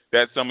mistreating us.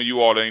 That's some of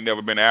you all that ain't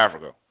never been to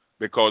Africa.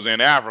 Because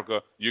in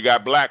Africa, you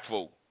got black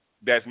folk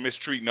that's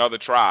mistreating other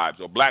tribes,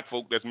 or black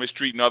folk that's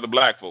mistreating other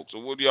black folks. So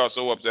what are y'all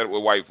so upset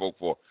with white folk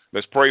for?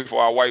 Let's pray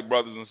for our white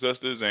brothers and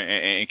sisters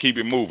and keep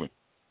it moving.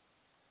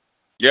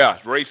 Yeah,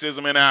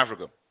 racism in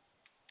Africa.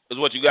 That's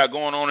what you got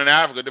going on in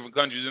Africa. Different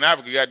countries in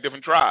Africa, you got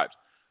different tribes.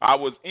 I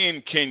was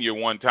in Kenya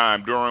one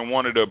time during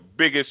one of the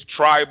biggest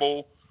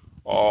tribal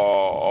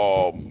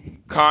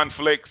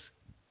conflicts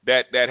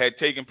that had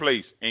taken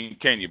place in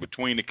Kenya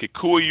between the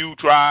Kikuyu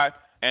tribe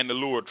and the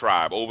Luo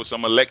tribe over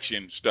some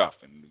election stuff.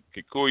 And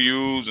the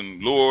Kikuyus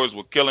and Luos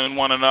were killing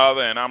one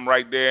another, and I'm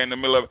right there in the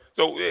middle of it.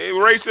 So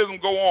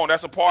racism go on.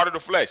 That's a part of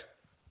the flesh.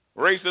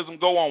 Racism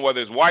go on,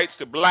 whether it's whites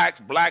to blacks,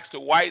 blacks to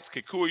whites,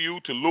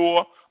 Kikuyu to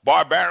Luo,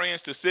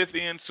 barbarians to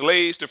Scythians,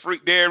 slaves to free.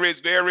 There is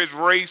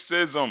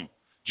racism.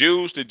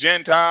 Jews to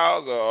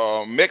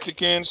Gentiles,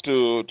 Mexicans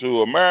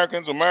to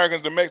Americans,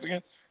 Americans to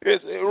Mexicans.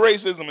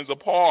 Racism is a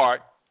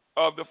part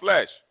of the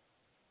flesh.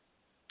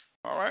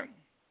 All right?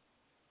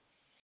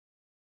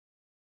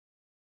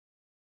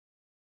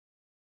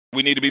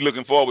 We need to be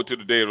looking forward to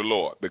the day of the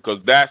Lord, because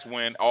that's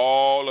when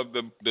all of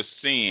the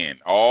sin,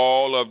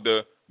 all of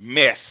the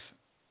mess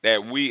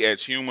that we as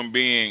human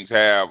beings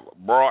have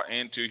brought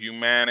into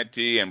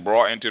humanity and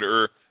brought into the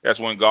earth, that's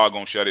when God's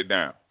going to shut it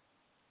down.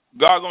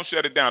 God's going to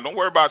shut it down. Don't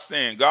worry about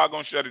sin. God's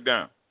going to shut it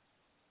down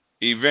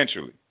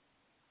eventually.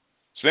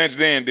 Since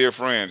then, dear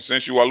friends,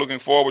 since you are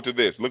looking forward to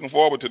this, looking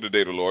forward to the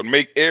day of the Lord,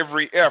 make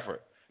every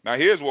effort. Now,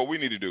 here's what we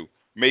need to do.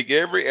 Make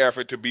every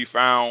effort to be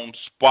found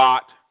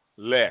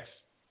spotless.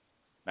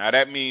 Now,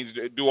 that means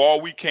do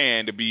all we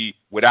can to be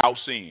without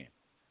sin.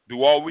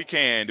 Do all we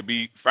can to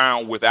be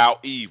found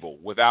without evil,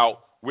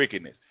 without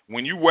wickedness.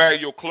 When you wear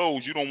your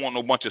clothes, you don't want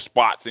no bunch of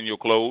spots in your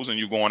clothes and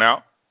you're going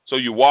out. So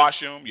you wash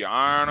them, you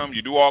iron them,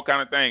 you do all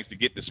kind of things to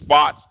get the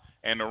spots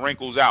and the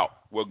wrinkles out.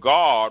 Well,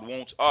 God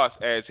wants us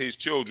as his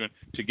children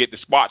to get the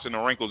spots and the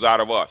wrinkles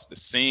out of us, the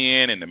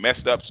sin and the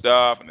messed up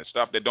stuff and the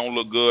stuff that don't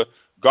look good.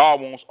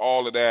 God wants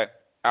all of that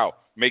out.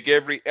 Make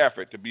every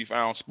effort to be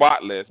found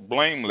spotless,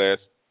 blameless,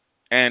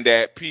 and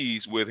at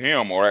peace with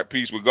him, or at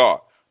peace with God.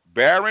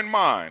 Bear in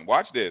mind,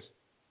 watch this,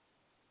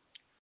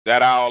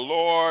 that our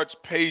Lord's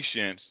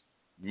patience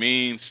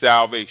means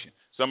salvation.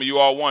 Some of you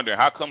all wondering,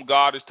 how come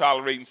God is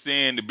tolerating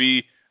sin to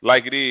be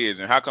like it is?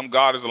 And how come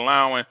God is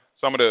allowing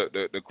some of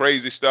the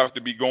crazy stuff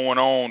to be going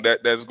on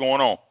that's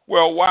going on?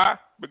 Well, why?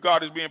 Because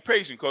God is being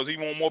patient, because he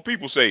wants more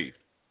people saved.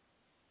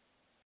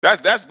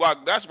 That's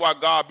why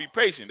God be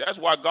patient. That's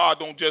why God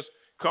don't just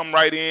come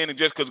right in and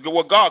just, because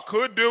what God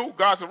could do,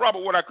 God said,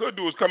 Robert, what I could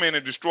do is come in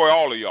and destroy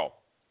all of y'all.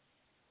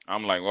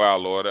 I'm like, wow,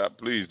 Lord,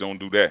 please don't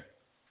do that.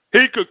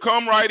 He could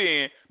come right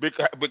in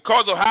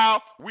because of how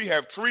we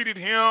have treated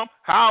him,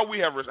 how we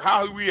have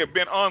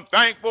been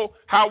unthankful,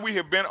 how we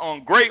have been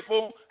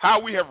ungrateful, how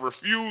we have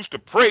refused to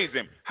praise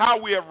him, how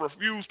we have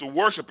refused to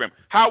worship him,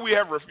 how we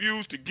have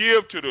refused to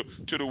give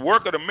to the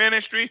work of the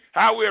ministry,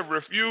 how we have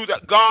refused.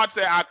 God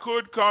said I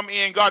could come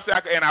in, God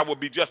said and I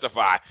would be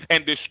justified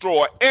and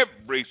destroy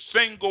every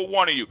single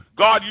one of you.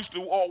 God used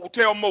to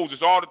tell Moses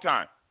all the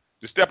time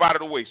to step out of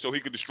the way so he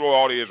could destroy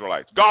all the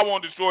Israelites. God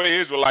wanted to destroy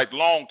the Israelites a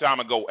long time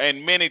ago,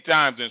 and many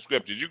times in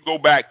Scriptures. You go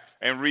back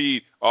and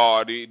read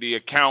the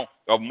account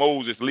of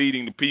Moses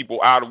leading the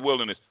people out of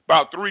wilderness.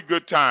 About 3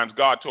 good times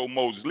God told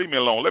Moses, leave me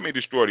alone, let me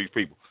destroy these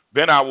people.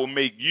 Then I will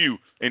make you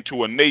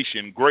into a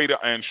nation greater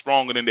and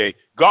stronger than they.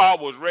 God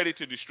was ready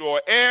to destroy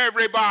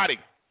everybody.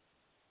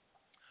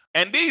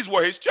 And these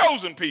were his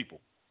chosen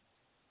people.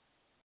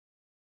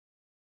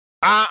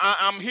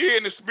 I'm here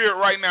in the spirit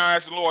right now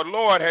asking the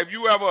Lord, have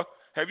you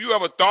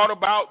ever thought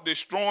about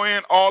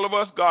destroying all of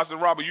us? God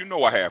said, Robert, you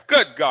know I have.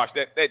 Good gosh,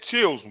 that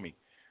chills me.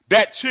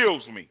 That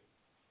chills me.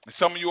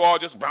 Some of you all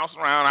just bounce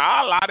around,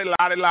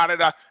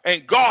 la-di-la-di-la-di-la.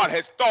 And God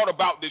has thought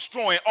about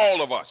destroying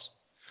all of us.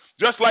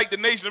 Just like the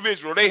nation of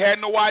Israel, they had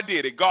no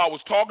idea that God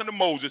was talking to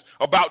Moses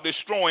about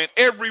destroying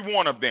every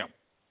one of them,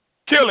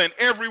 killing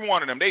every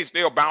one of them. They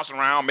still bouncing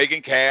around,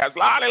 making calves,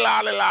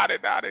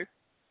 la-di-la-di-la-di-la-di.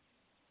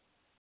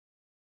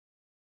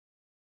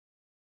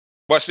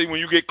 But see, when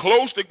you get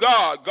close to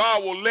God, God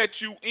will let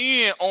you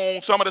in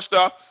on some of the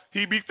stuff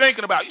he be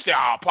thinking about. You say,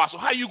 Apostle,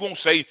 how you going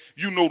to say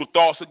you know the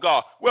thoughts of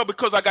God? Well,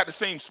 because I got the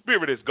same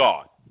spirit as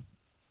God.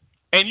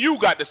 And you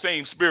got the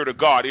same spirit of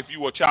God if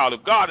you are a child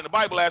of God. And the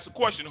Bible asks the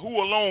question, who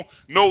alone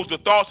knows the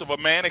thoughts of a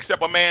man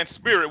except a man's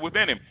spirit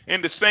within him?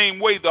 In the same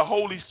way, the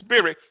Holy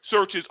Spirit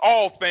searches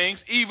all things,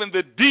 even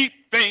the deep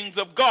things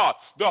of God.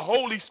 The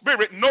Holy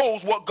Spirit knows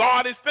what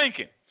God is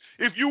thinking.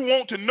 If you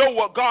want to know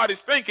what God is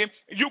thinking,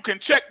 you can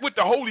check with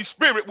the Holy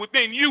Spirit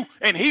within you,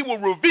 and he will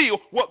reveal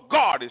what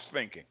God is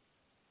thinking.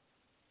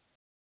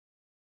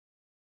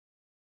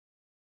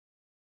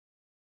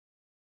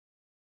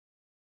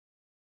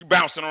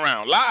 Bouncing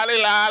around,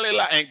 lolly,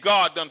 and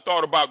God done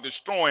thought about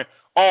destroying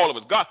all of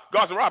us. God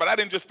said, Robert, I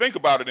didn't just think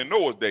about it in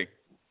Noah's day.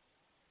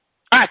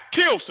 I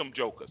killed some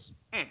jokers.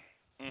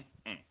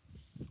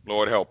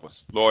 Lord help us.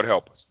 Lord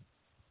help us.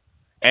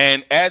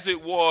 And as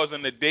it was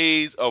in the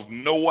days of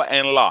Noah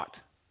and Lot,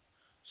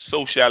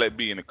 so shall it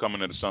be in the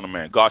coming of the Son of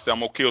Man. God said, I'm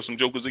going to kill some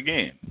jokers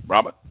again.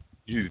 Robert,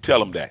 you need to tell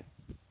them that.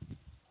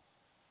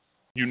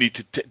 You need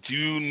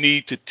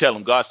to tell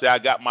them. God said, I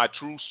got my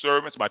true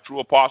servants, my true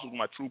apostles,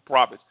 my true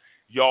prophets.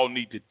 Y'all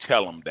need to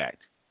tell them that.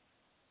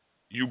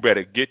 You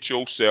better get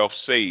yourself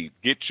saved.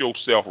 Get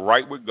yourself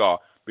right with God,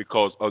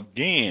 because,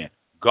 again,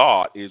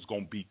 God is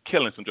going to be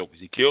killing some jokers.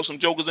 He killed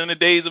some jokers in the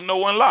days of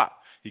Noah and Lot.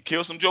 He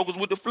killed some jokers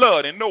with the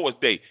flood in Noah's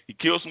day. He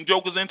killed some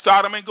jokers in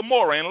Sodom and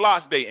Gomorrah in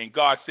Lot's day. And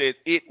God says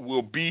it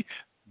will be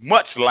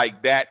much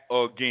like that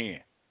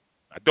again.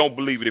 I don't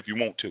believe it if you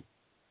want to.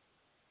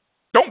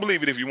 Don't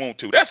believe it if you want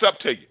to. That's up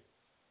to you.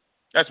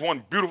 That's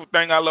one beautiful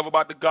thing I love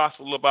about the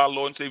gospel of our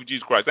Lord and Savior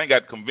Jesus Christ. I ain't got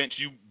to convince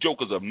you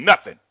jokers of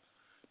nothing.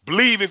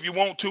 Believe if you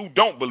want to.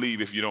 Don't believe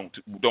if you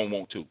don't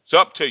want to. It's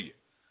up to you.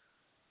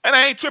 And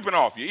I ain't tripping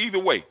off you either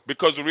way,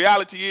 because the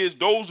reality is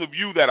those of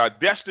you that are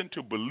destined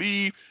to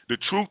believe the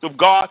truth of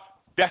God,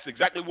 that's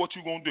exactly what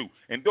you're going to do.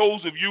 And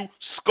those of you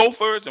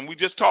scoffers, and we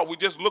just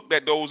looked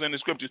at those in the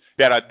scriptures,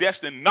 that are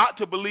destined not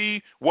to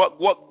believe what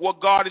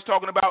God is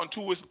talking about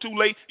until it's too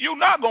late, you're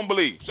not going to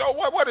believe. So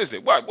what is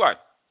it? What?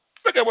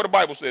 Look at what the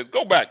Bible says.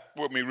 Go back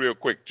with me real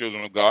quick,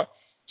 children of God.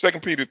 2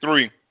 Peter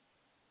 3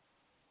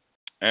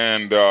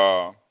 and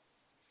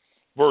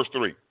verse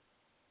 3.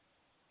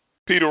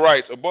 Peter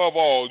writes, above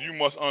all, you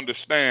must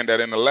understand that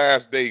in the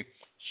last day,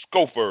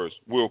 scoffers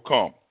will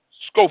come,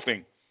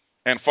 scoffing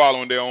and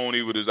following their own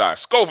evil desires.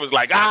 Scoffers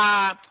like,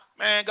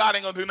 man, God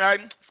ain't going to do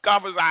nothing.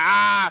 Scoffers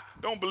like,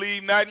 don't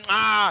believe nothing.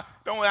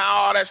 Don't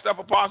all that stuff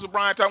Apostle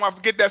Brian talking about.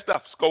 Forget that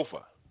stuff. Scoffer.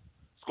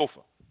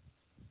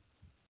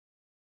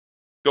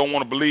 Don't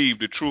want to believe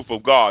the truth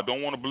of God.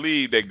 Don't want to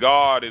believe that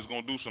God is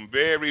going to do some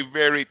very,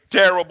 very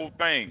terrible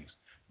things.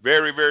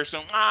 Very, very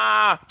soon.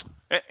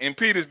 In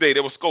Peter's day,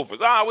 there were scoffers.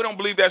 We don't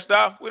believe that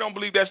stuff. We don't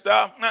believe that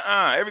stuff.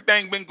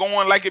 Everything been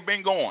going like it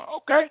been going.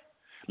 Okay.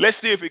 Let's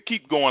see if it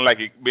keep going like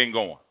it been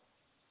going.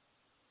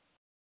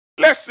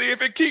 Let's see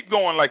if it keep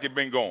going like it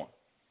been going.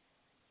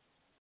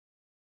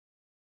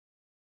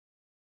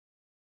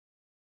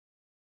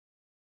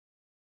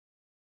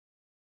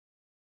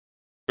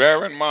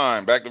 Bear in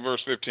mind, back to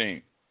verse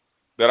 15,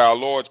 that our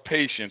Lord's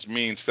patience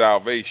means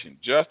salvation,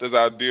 just as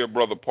our dear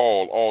brother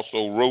Paul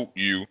also wrote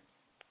you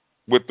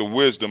with the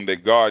wisdom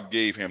that God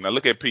gave him. Now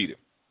look at Peter.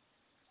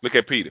 Look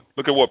at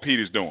what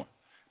Peter's doing.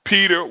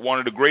 Peter, one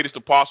of the greatest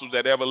apostles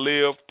that ever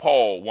lived.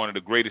 Paul, one of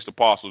the greatest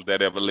apostles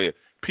that ever lived.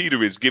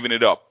 Peter is giving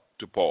it up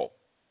to Paul.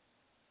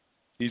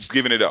 He's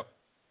giving it up.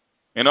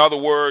 In other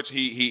words,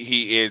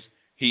 he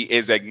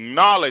is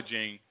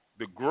acknowledging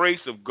the grace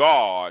of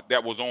God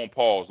that was on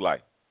Paul's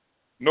life.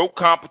 No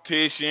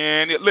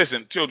competition.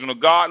 Listen, children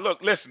of God, look,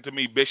 listen to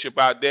me, bishop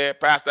out there,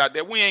 pastor out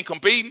there. We ain't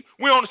competing.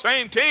 We're on the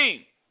same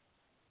team.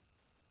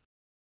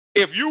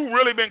 If you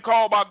really been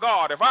called by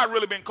God, if I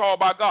really been called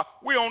by God,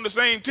 we're on the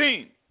same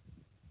team.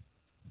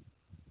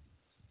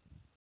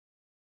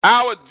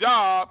 Our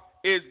job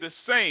is the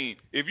same.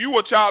 If you are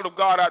a child of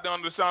God out there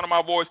under the sound of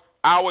my voice,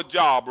 our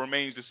job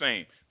remains the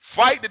same.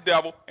 Fight the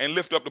devil and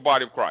lift up the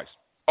body of Christ,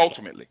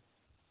 ultimately.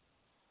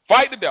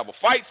 Fight the devil,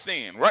 fight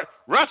sin,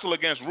 wrestle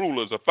against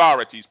rulers,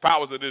 authorities,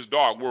 powers of this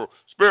dark world,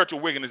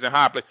 spiritual wickedness in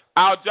high place.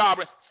 Our job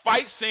is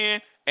fight sin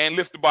and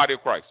lift the body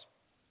of Christ.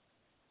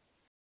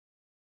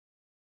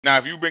 Now,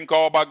 if you've been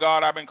called by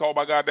God, I've been called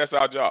by God, that's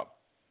our job.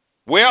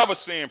 Wherever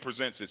sin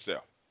presents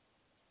itself,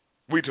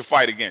 we're to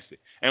fight against it.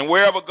 And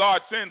wherever God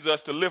sends us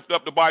to lift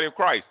up the body of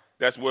Christ,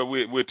 that's where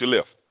we're to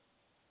lift.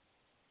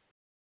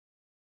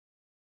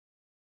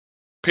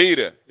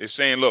 Peter is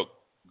saying, look,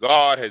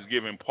 God has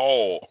given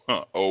Paul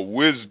a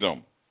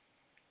wisdom.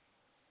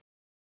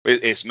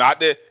 It's not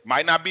that,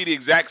 might not be the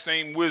exact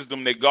same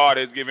wisdom that God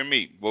has given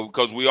me, but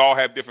because we all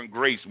have different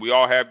grace, we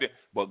all have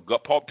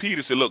but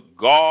Peter said, look,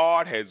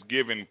 God has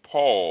given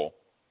Paul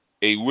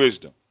a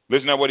wisdom.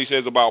 Listen to what he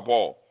says about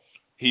Paul.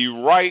 He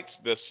writes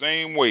the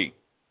same way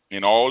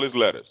in all his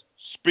letters,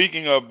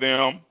 speaking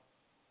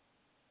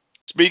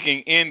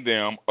in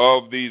them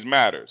of these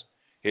matters.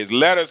 His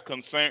letters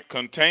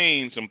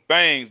contain some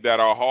things that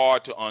are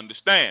hard to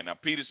understand. Now,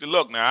 Peter said,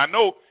 look, now I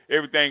know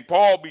everything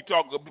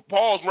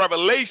Paul's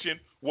revelation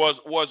was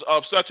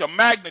of such a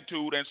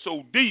magnitude and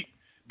so deep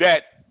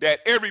that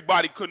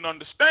everybody couldn't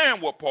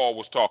understand what Paul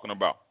was talking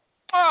about.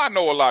 I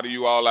know a lot of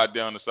you all out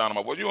there understand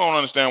my voice. You don't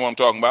understand what I'm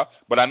talking about,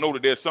 but I know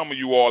that there's some of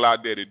you all out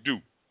there that do.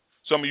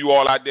 Some of you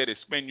all out there that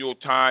spend your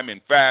time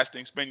in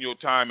fasting, spend your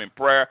time in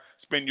prayer,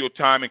 spend your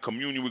time in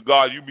communion with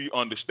God. You be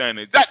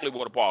understanding exactly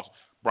what Apostle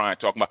Brian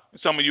talking about.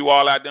 And some of you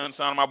all out there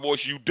understand my voice,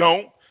 you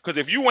don't. Because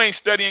if you ain't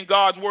studying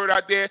God's word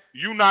out there,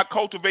 you not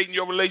cultivating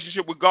your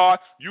relationship with God,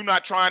 you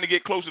not trying to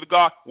get closer to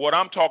God, what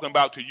I'm talking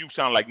about to you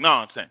sound like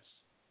nonsense.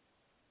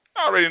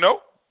 I already know.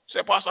 Say,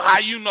 Apostle, how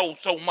you know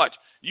so much?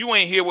 You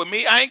ain't here with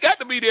me. I ain't got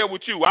to be there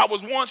with you. I was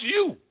once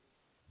you.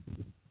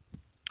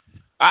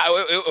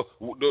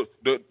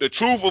 The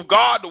truth of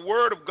God, the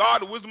word of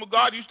God, the wisdom of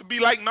God used to be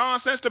like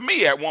nonsense to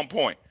me at one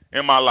point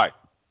in my life.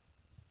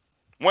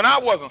 When I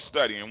wasn't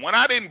studying, when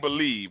I didn't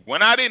believe,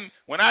 when I didn't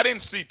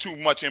see too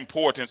much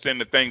importance in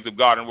the things of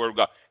God and the word of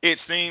God, it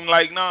seemed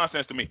like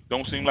nonsense to me.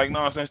 Don't seem like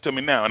nonsense to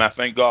me now, and I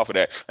thank God for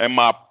that. And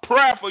my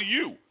prayer for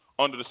you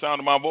under the sound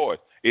of my voice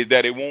is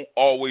that it won't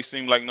always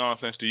seem like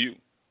nonsense to you.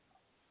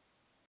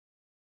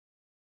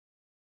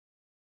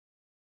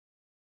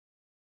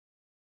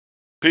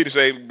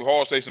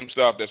 Paul say some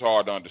stuff that's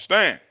hard to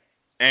understand.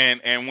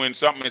 And when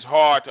something is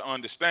hard to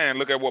understand,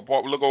 look at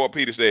what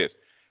Peter says,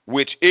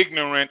 which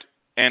ignorant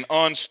and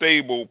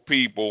unstable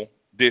people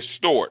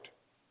distort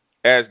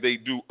as they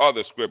do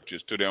other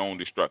scriptures to their own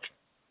destruction.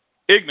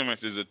 Ignorance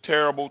is a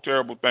terrible,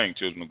 terrible thing,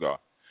 children of God.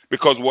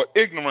 Because what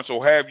ignorance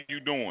will have you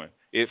doing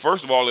is,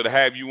 first of all, it'll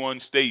have you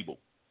unstable.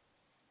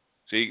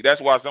 See, that's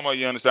why some of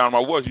you understand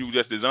my words. You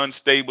just as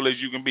unstable as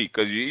you can be,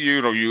 because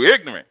you're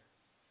ignorant.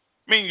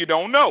 I mean, you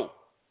don't know.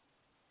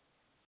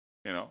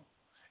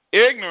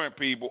 Ignorant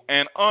people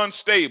and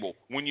unstable.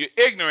 When you're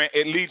ignorant,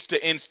 it leads to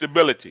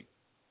instability.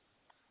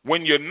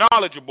 When you're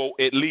knowledgeable,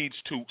 it leads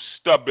to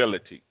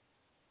stability.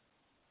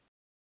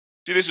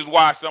 See, this is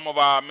why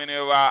many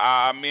of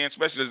our men,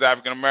 especially as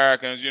African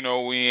Americans,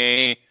 we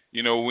ain't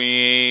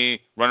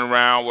running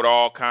around with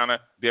all kind of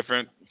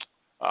different.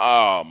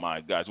 Oh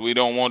my gosh, we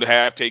don't want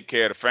to take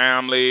care of the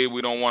family.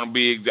 We don't want to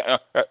be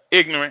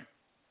ignorant,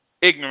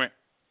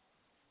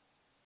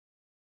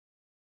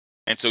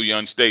 and so you're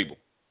unstable.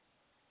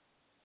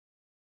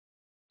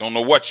 Don't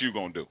know what you're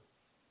gonna do.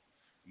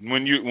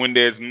 When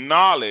there's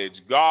knowledge,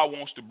 God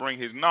wants to bring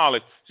His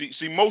knowledge.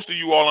 See, most of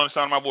you all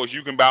understand my voice.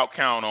 You can about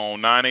count on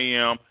 9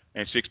 a.m.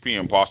 and 6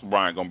 p.m. Apostle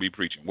Brian gonna be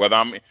preaching, whether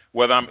I'm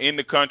in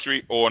the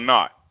country or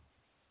not.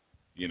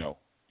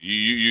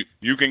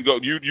 You can go.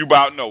 You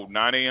about know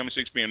 9 a.m. and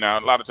 6 p.m. Now,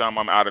 a lot of time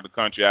I'm out of the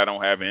country. I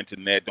don't have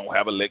internet, don't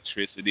have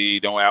electricity,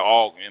 don't have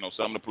all.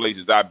 Some of the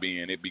places I be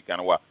in, it'd be kind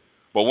of wild.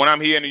 But when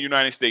I'm here in the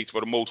United States,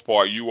 for the most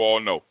part, you all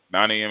know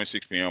 9 a.m. and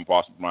 6 p.m.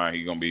 Apostle Brian,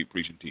 he's gonna be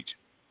preaching, teaching,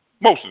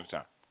 most of the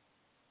time.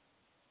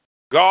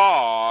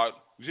 God,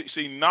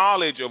 see,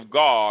 knowledge of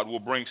God will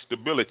bring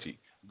stability.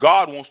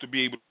 God wants to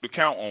be able to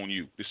count on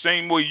you. The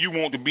same way you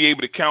want to be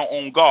able to count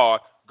on God,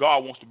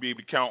 God wants to be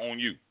able to count on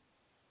you.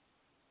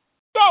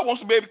 God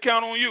wants to be able to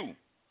count on you.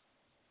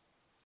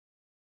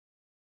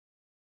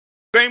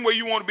 Same way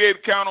you want to be able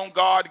to count on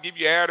God to give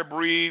you air to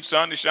breathe,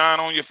 sun to shine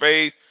on your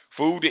face,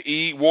 food to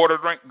eat, water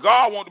to drink.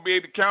 God wants to be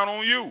able to count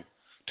on you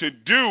to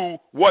do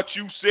what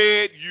you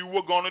said you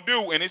were going to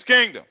do in His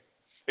kingdom.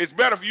 It's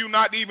better for you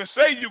not to even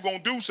say you're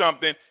going to do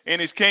something in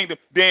His kingdom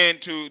than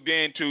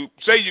to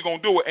say you're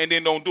going to do it and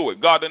then don't do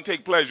it. God doesn't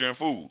take pleasure in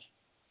fools.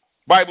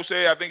 Bible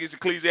says, I think it's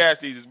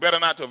Ecclesiastes, it's better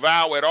not to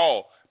vow at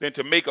all than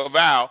to make a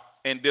vow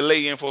and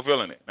delay in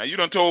fulfilling it. Now, you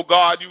done told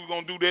God you were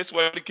going to do this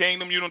for the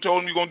kingdom. You done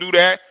told Him you're going to do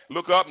that.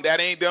 Look up and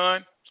that ain't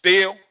done.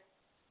 Still.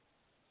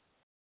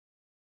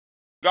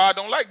 God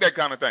don't like that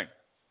kind of thing.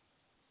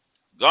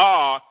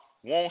 God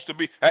wants to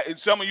be,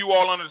 some of you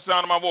all under the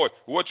sound of my voice,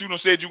 what you done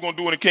said you're going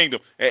to do in the kingdom,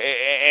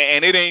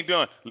 and it ain't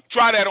done.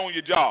 Try that on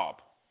your job.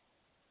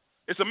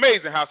 It's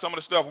amazing how some of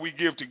the stuff we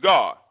give to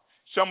God,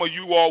 some of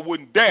you all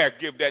wouldn't dare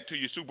give that to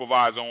your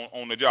supervisor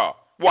on the job.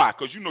 Why?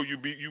 Because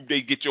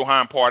they get your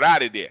hind part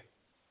out of there.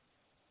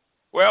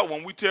 Well,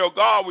 when we tell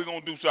God we're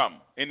going to do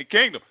something in the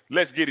kingdom,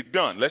 let's get it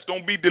done. Let's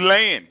don't be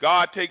delaying.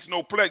 God takes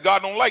no pleasure. God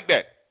don't like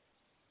that.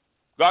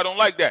 God don't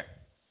like that.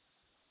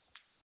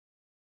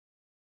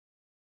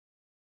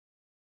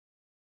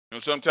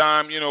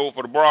 Sometimes,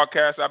 for the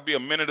broadcast, I'll be a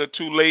minute or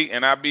two late,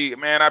 and I'll be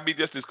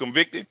just as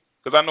convicted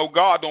because I know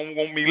God don't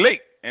want me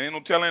late. And ain't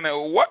no telling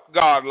what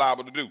God's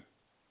liable to do.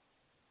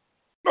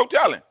 No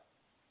telling.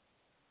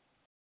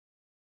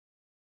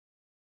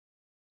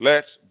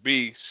 Let's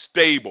be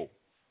stable.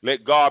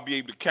 Let God be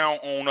able to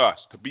count on us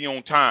to be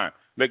on time.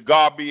 Let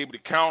God be able to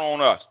count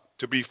on us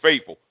to be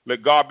faithful.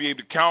 Let God be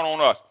able to count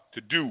on us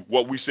to do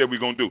what we said we're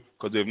going to do.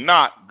 Because if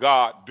not,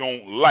 God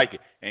don't like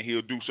it, and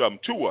He'll do something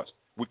to us.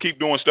 We keep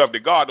doing stuff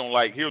that God don't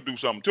like, He'll do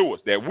something to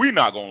us that we're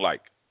not going to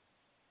like.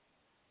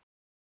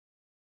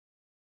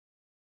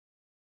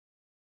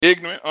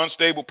 Ignorant,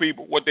 unstable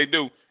people, what they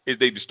do is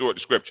they distort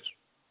the scriptures.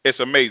 It's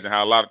amazing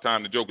how a lot of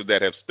times the jokers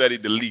that have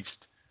studied the least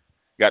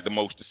got the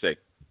most to say.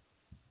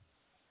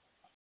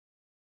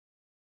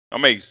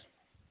 Amazing.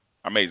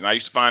 Amazing. I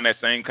used to find that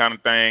same kind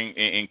of thing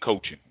in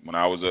coaching when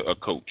I was a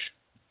coach.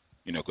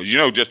 You know,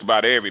 because just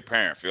about every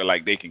parent feel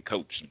like they can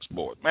coach some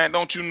sports. Man,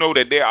 don't you know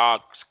that there are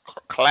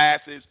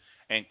classes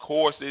and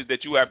courses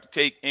that you have to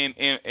take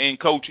in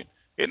coaching?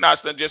 It's not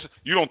just,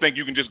 you don't think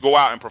you can just go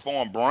out and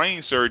perform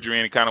brain surgery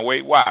any kind of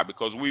way. Why?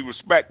 Because we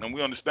respect and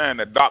we understand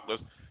that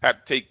doctors have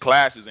to take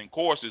classes and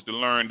courses to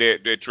learn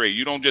their trade.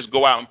 You don't just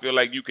go out and feel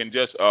like you can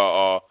just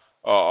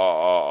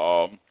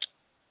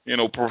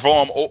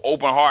perform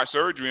open heart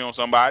surgery on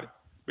somebody,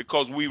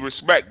 because we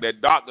respect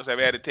that doctors have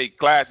had to take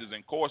classes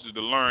and courses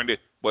to learn this,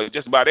 but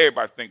just about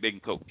everybody think they can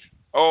coach.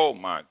 Oh,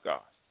 my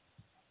God.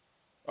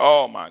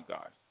 Oh, my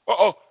God.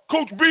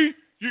 Coach B,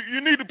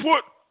 you need to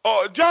put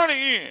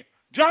Johnny in.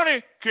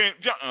 Johnny can.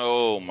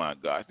 Oh, my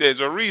God. There's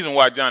a reason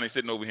why Johnny's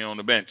sitting over here on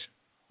the bench.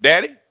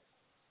 Daddy?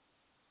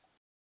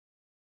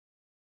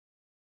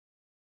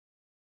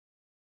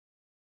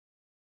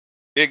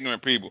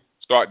 Ignorant people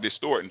start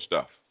distorting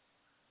stuff.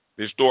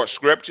 Distort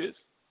scriptures,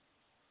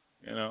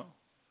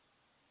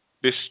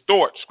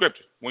 Distort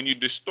scripture. When you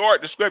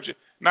distort the scripture,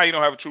 now you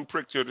don't have a true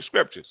picture of the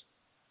scriptures.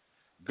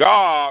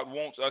 God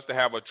wants us to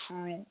have a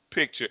true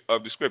picture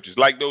of the scriptures.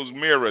 Like those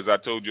mirrors I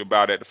told you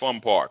about at the fun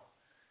park.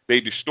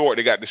 They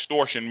got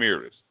distortion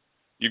mirrors.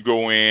 You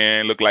go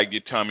in, look like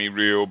your tummy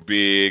real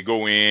big.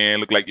 Go in,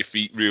 look like your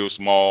feet real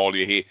small,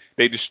 your head.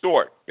 They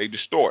distort.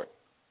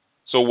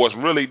 So what's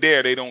really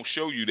there, they don't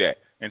show you that.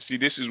 And see,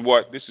 this is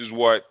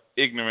what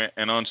ignorant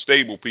and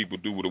unstable people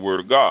do with the word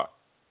of God.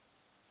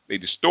 They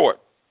distort.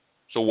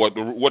 So what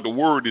the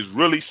word is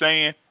really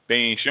saying, they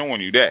ain't showing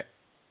you that.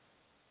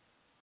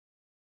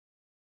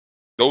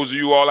 Those of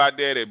you all out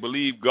there that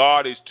believe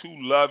God is too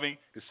loving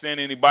to send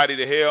anybody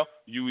to hell,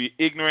 you're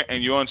ignorant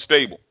and you're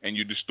unstable, and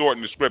you're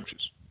distorting the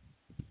scriptures.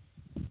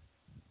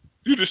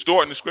 You're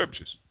distorting the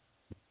scriptures.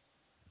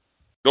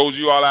 Those of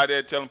you all out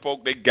there telling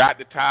folk they got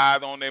the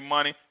tithe on their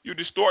money, you're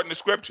distorting the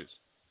scriptures.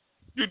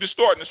 You're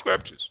distorting the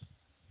scriptures.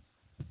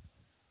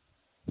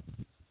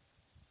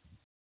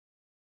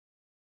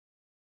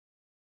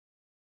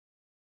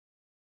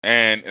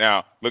 And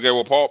now, look at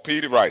what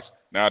Peter writes.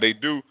 Now, they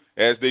do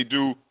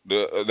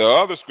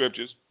the other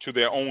scriptures to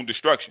their own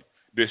destruction.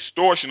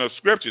 Distortion of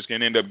scriptures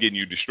can end up getting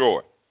you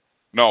destroyed.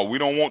 No, we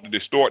don't want to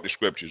distort the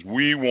scriptures.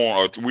 We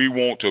want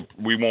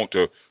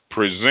to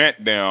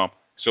present them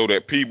so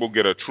that people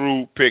get a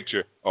true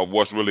picture of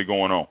what's really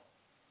going on.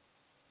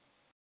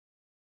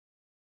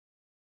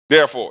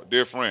 Therefore,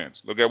 dear friends,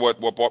 look at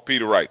what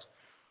Peter writes.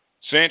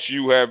 Since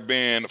you have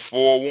been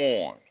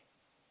forewarned,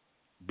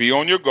 be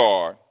on your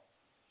guard,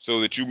 so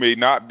that you may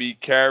not be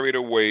carried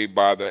away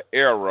by the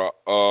error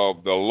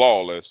of the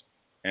lawless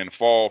and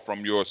fall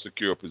from your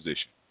secure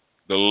position.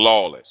 The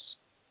lawless.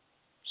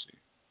 See,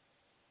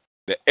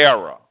 the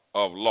error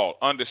of law.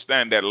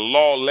 Understand that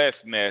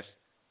lawlessness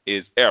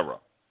is error,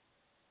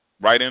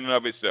 right in and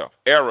of itself.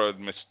 Error is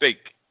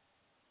mistake.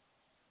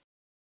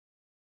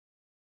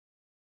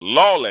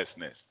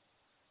 Lawlessness.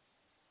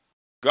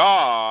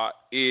 God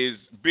is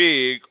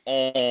big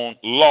on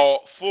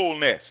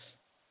lawfulness.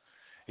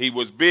 He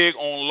was big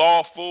on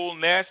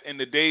lawfulness in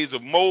the days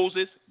of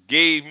Moses,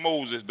 gave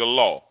Moses the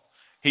law.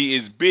 He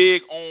is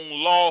big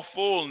on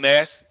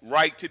lawfulness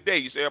right today.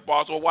 You say,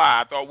 Apostle,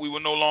 why? I thought we were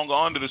no longer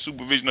under the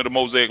supervision of the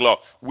Mosaic law.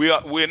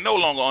 We're no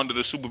longer under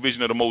the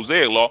supervision of the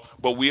Mosaic law,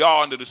 but we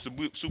are under the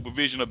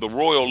supervision of the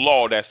royal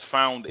law that's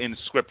found in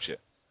Scripture.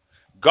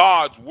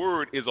 God's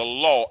word is a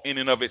law in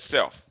and of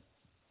itself.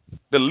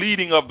 The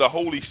leading of the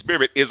Holy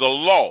Spirit is a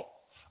law.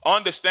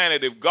 Understand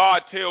that if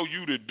God tells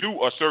you to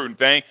do a certain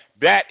thing,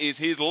 that is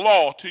his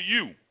law to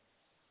you.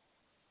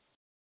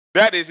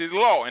 That is his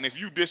law. And if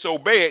you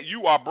disobey it,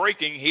 you are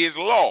breaking his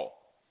law.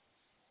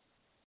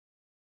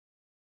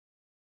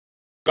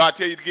 God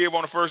tell you to give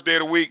on the first day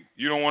of the week,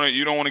 you don't want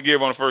to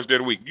give on the first day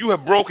of the week. You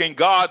have broken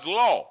God's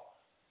law,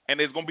 and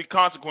there's going to be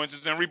consequences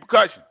and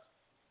repercussions.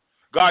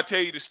 God tell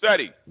you to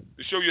study,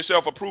 to show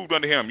yourself approved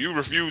unto him. You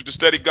refuse to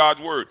study God's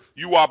word.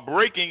 You are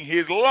breaking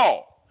his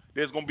law.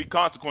 There's going to be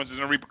consequences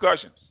and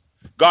repercussions.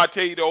 God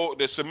tell you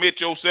to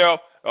submit yourself.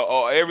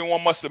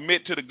 Everyone must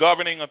submit to the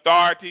governing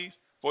authorities,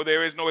 for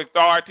there is no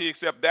authority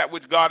except that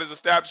which God has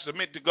established.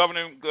 Submit to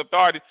governing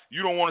authority.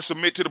 You don't want to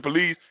submit to the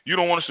police. You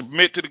don't want to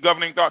submit to the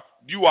governing authority.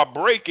 You are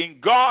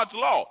breaking God's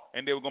law,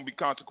 and there are going to be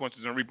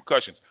consequences and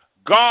repercussions.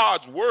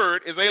 God's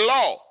word is a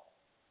law.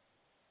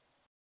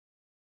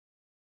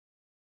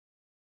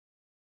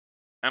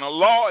 And a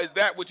law is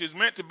that which is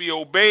meant to be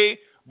obeyed,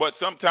 but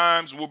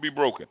sometimes will be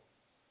broken,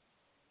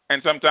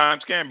 and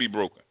sometimes can be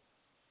broken.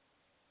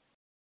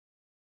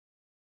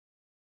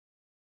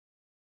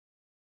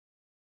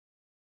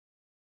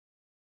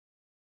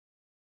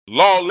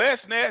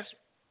 Lawlessness,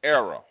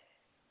 error.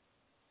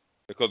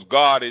 Because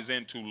God is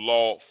into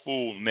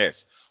lawfulness.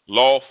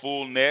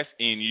 Lawfulness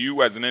in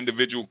you as an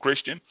individual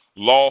Christian.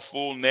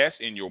 Lawfulness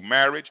in your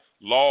marriage.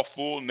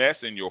 Lawfulness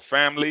in your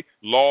family.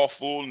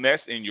 Lawfulness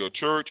in your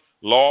church.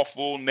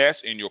 Lawfulness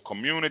in your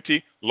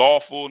community.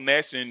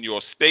 Lawfulness in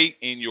your state.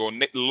 In your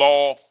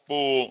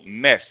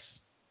lawfulness.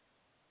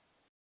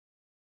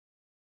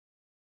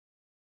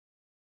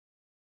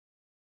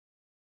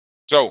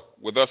 So,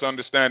 with us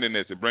understanding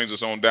this, it brings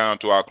us on down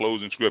to our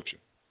closing scripture.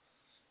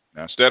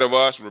 Now, instead of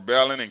us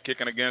rebelling and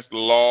kicking against the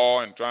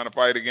law and trying to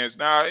fight against,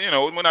 now,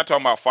 we're not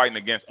talking about fighting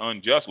against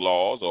unjust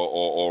laws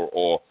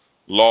or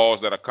laws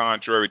that are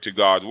contrary to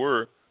God's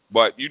word,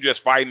 but you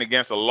just fighting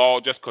against a law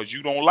just because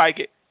you don't like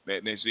it.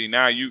 Then see,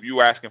 now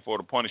you asking for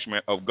the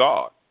punishment of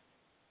God.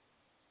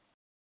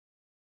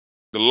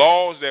 The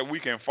laws that we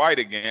can fight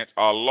against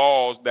are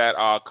laws that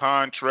are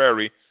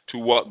contrary to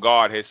what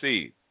God has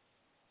said.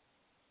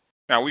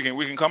 Now we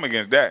can come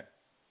against that.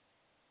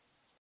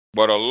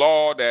 But a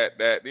law that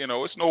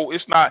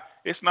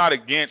it's not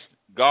against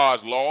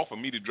God's law for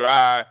me to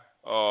drive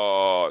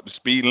the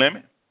speed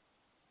limit.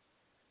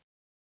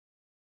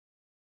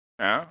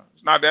 Now,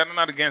 it's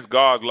not against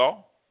God's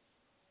law.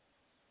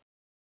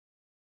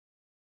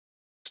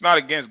 It's not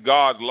against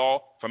God's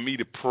law for me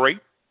to pray.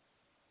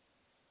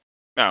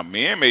 Now,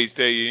 men may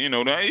tell you, you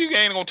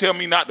ain't gonna tell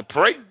me not to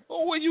pray.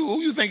 Who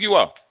you think you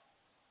are?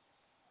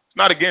 It's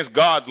not against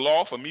God's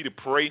law for me to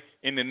pray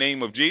in the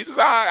name of Jesus.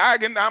 I'm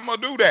going to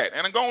do that,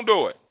 and I'm going to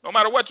do it, no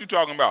matter what you're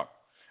talking about.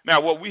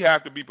 Now, what we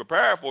have to be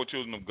prepared for,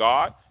 children of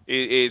God,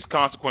 is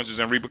consequences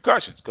and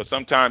repercussions, because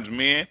sometimes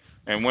men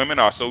and women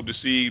are so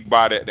deceived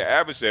by the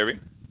adversary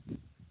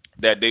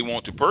that they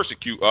want to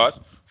persecute us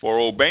for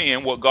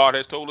obeying what God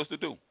has told us to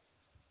do.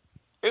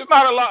 It's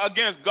not a law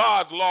against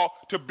God's law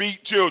to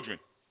beat children.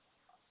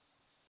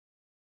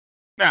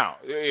 Now,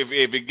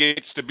 if it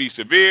gets to be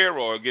severe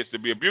or it gets to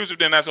be abusive,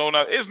 then that's all.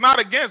 It's not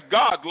against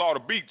God's law to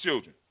beat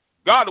children.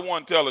 God the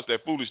one tells us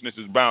that foolishness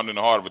is bound in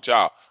the heart of a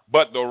child,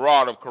 but the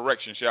rod of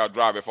correction shall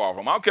drive it far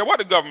from him. I don't care what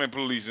the government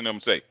policing them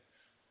say.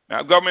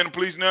 Now, government and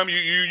policing them,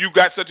 you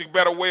got such a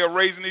better way of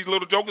raising these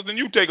little jokers, then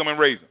you take them and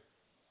raise them.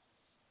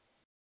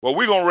 Well,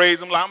 we're gonna raise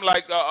them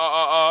like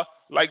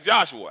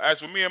Joshua. As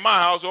for me and my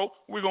household,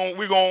 we're gonna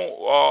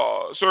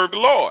serve the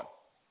Lord.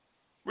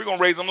 We're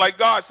gonna raise them like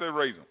God said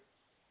raise them.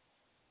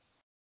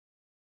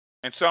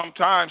 And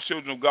sometimes,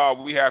 children of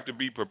God, we have to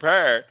be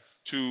prepared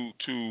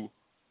to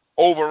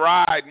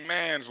override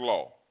man's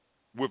law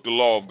with the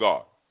law of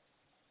God.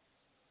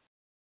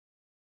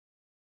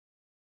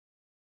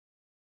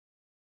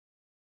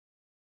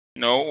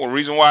 A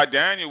reason why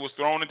Daniel was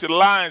thrown into the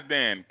lion's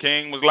den.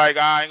 King was like,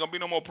 I ain't going to be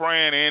no more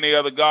praying to any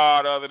other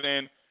god other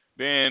than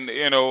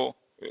the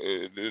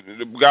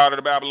God of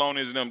the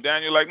Babylonians and them.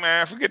 Daniel like,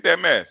 man, forget that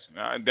mess.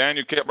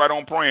 Daniel kept right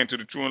on praying to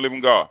the true and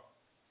living God.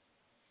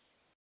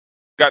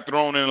 Got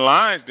thrown in the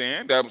lion's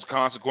den. That was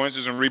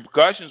consequences and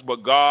repercussions,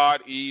 but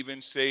God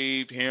even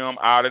saved him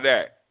out of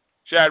that.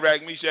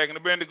 Shadrach, Meshach, and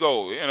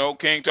Abednego.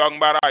 King talking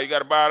about, you got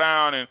to bow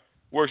down and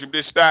worship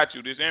this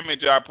statue, this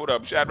image I put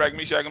up. Shadrach,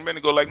 Meshach, and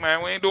Abednego like,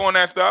 man, we ain't doing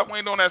that stuff.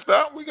 We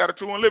got a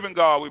true and living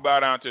God we bow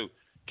down to.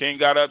 King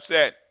got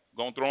upset.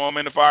 Gonna throw him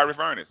in the fiery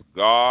furnace.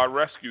 God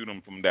rescued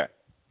him from that.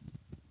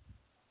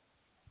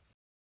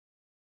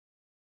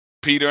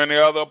 Peter and the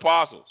other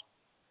apostles.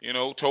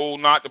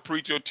 Told not to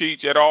preach or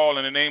teach at all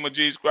in the name of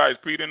Jesus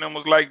Christ. Peter and them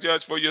was like,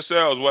 judge for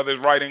yourselves whether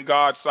it's right in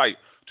God's sight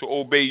to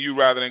obey you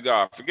rather than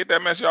God. Forget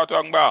that mess y'all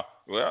talking about.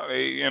 Well,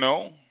 they,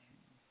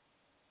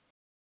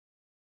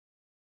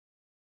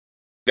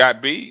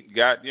 got beat,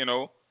 got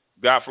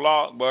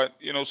flogged, but,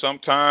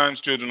 sometimes,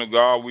 children of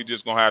God, we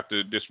just going to have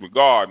to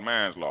disregard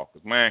man's law,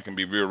 because man can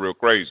be real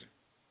crazy.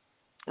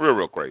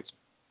 Real crazy.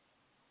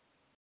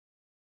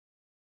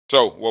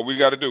 So, what we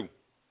got to do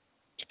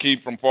to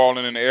keep from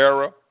falling in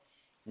error,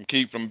 and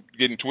keep from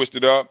getting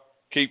twisted up,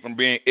 keep from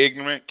being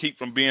ignorant, keep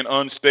from being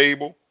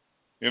unstable,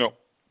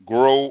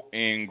 grow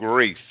in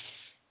grace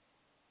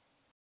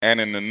and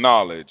in the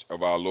knowledge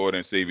of our Lord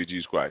and Savior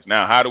Jesus Christ.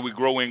 Now, how do we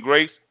grow in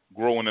grace?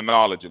 Grow in the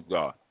knowledge of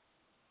God.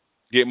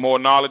 Get more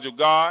knowledge of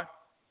God,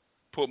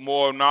 put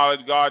more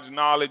knowledge, God's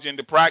knowledge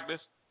into practice,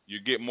 you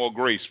get more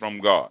grace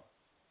from God.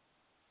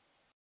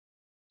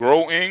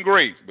 Grow in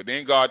grace, but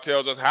then God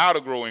tells us how to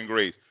grow in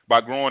grace,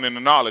 by growing in the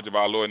knowledge of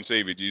our Lord and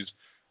Savior Jesus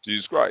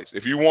Christ.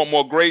 If you want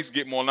more grace,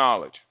 get more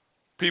knowledge.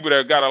 People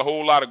that got a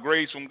whole lot of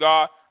grace from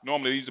God,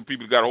 normally these are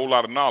people that got a whole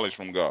lot of knowledge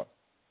from God.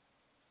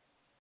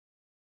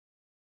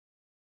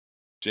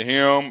 To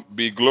him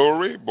be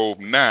glory both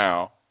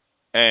now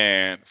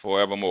and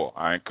forevermore.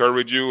 I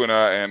encourage you and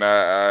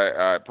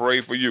I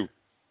pray for you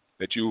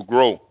that you will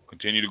grow,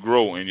 continue to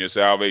grow in your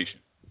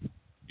salvation.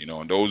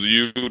 And those of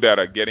you that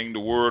are getting the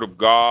word of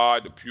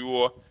God, the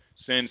pure,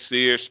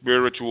 sincere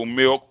spiritual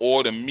milk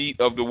or the meat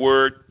of the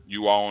word,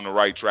 you are on the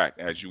right track.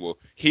 As you will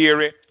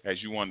hear it,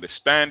 as you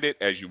understand it,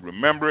 as you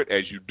remember it,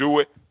 as you do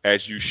it,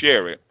 as you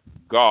share it,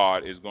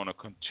 God is going to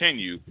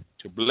continue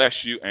to bless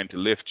you and to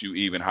lift you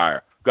even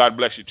higher. God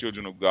bless you,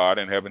 children of God,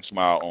 and heaven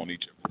smile on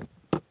each of you.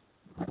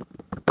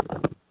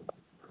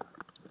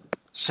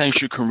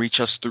 Saints, you can reach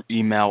us through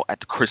email at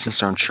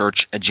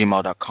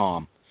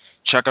thechristiancernchurch@gmail.com.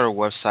 Check out our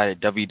website at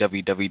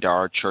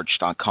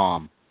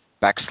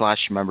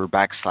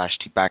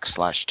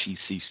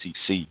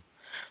www.ourchurch.com/member/t/TCCC.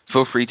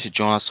 Feel free to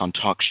join us on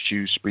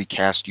TalkShoe,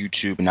 Spreecast,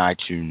 YouTube, and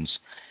iTunes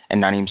at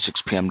 9 a.m.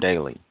 6 p.m.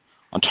 daily.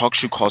 On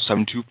TalkShoe, call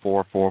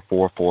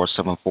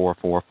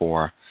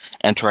 724-444-7444.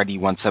 Enter ID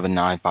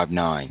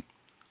 17959.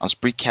 On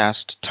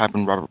Spreecast, type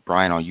in Robert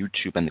Bryant on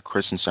YouTube and the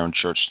Chris and Cern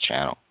Church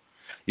channel.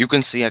 You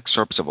can see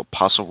excerpts of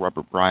Apostle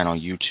Robert Bryant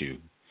on YouTube.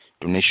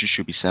 Donations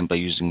should be sent by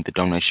using the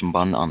donation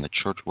button on the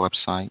church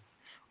website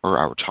or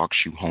our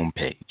TalkShoe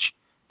homepage.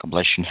 God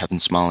bless you and heaven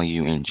smile on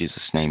you. In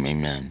Jesus' name,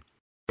 amen.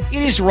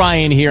 It is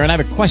Ryan here, and I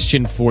have a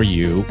question for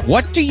you.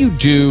 What do you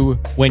do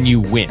when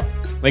you win?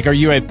 Like, are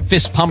you a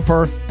fist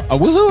pumper, a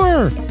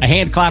woohooer, a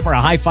hand clapper,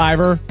 a high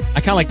fiver? I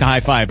kind of like the high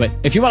five, but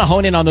if you want to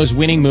hone in on those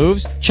winning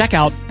moves, check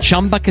out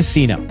Chumba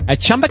Casino. At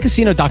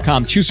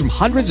ChumbaCasino.com, choose from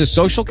hundreds of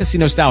social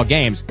casino-style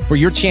games for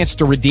your chance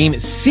to redeem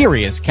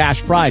serious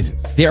cash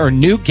prizes. There are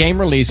new game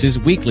releases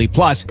weekly,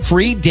 plus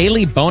free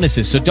daily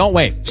bonuses, so don't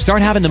wait.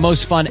 Start having the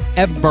most fun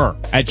ever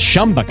at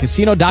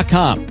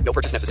ChumbaCasino.com. No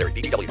purchase necessary.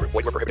 VGW Group.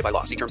 Void where prohibited by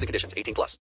law. See terms and conditions. 18+.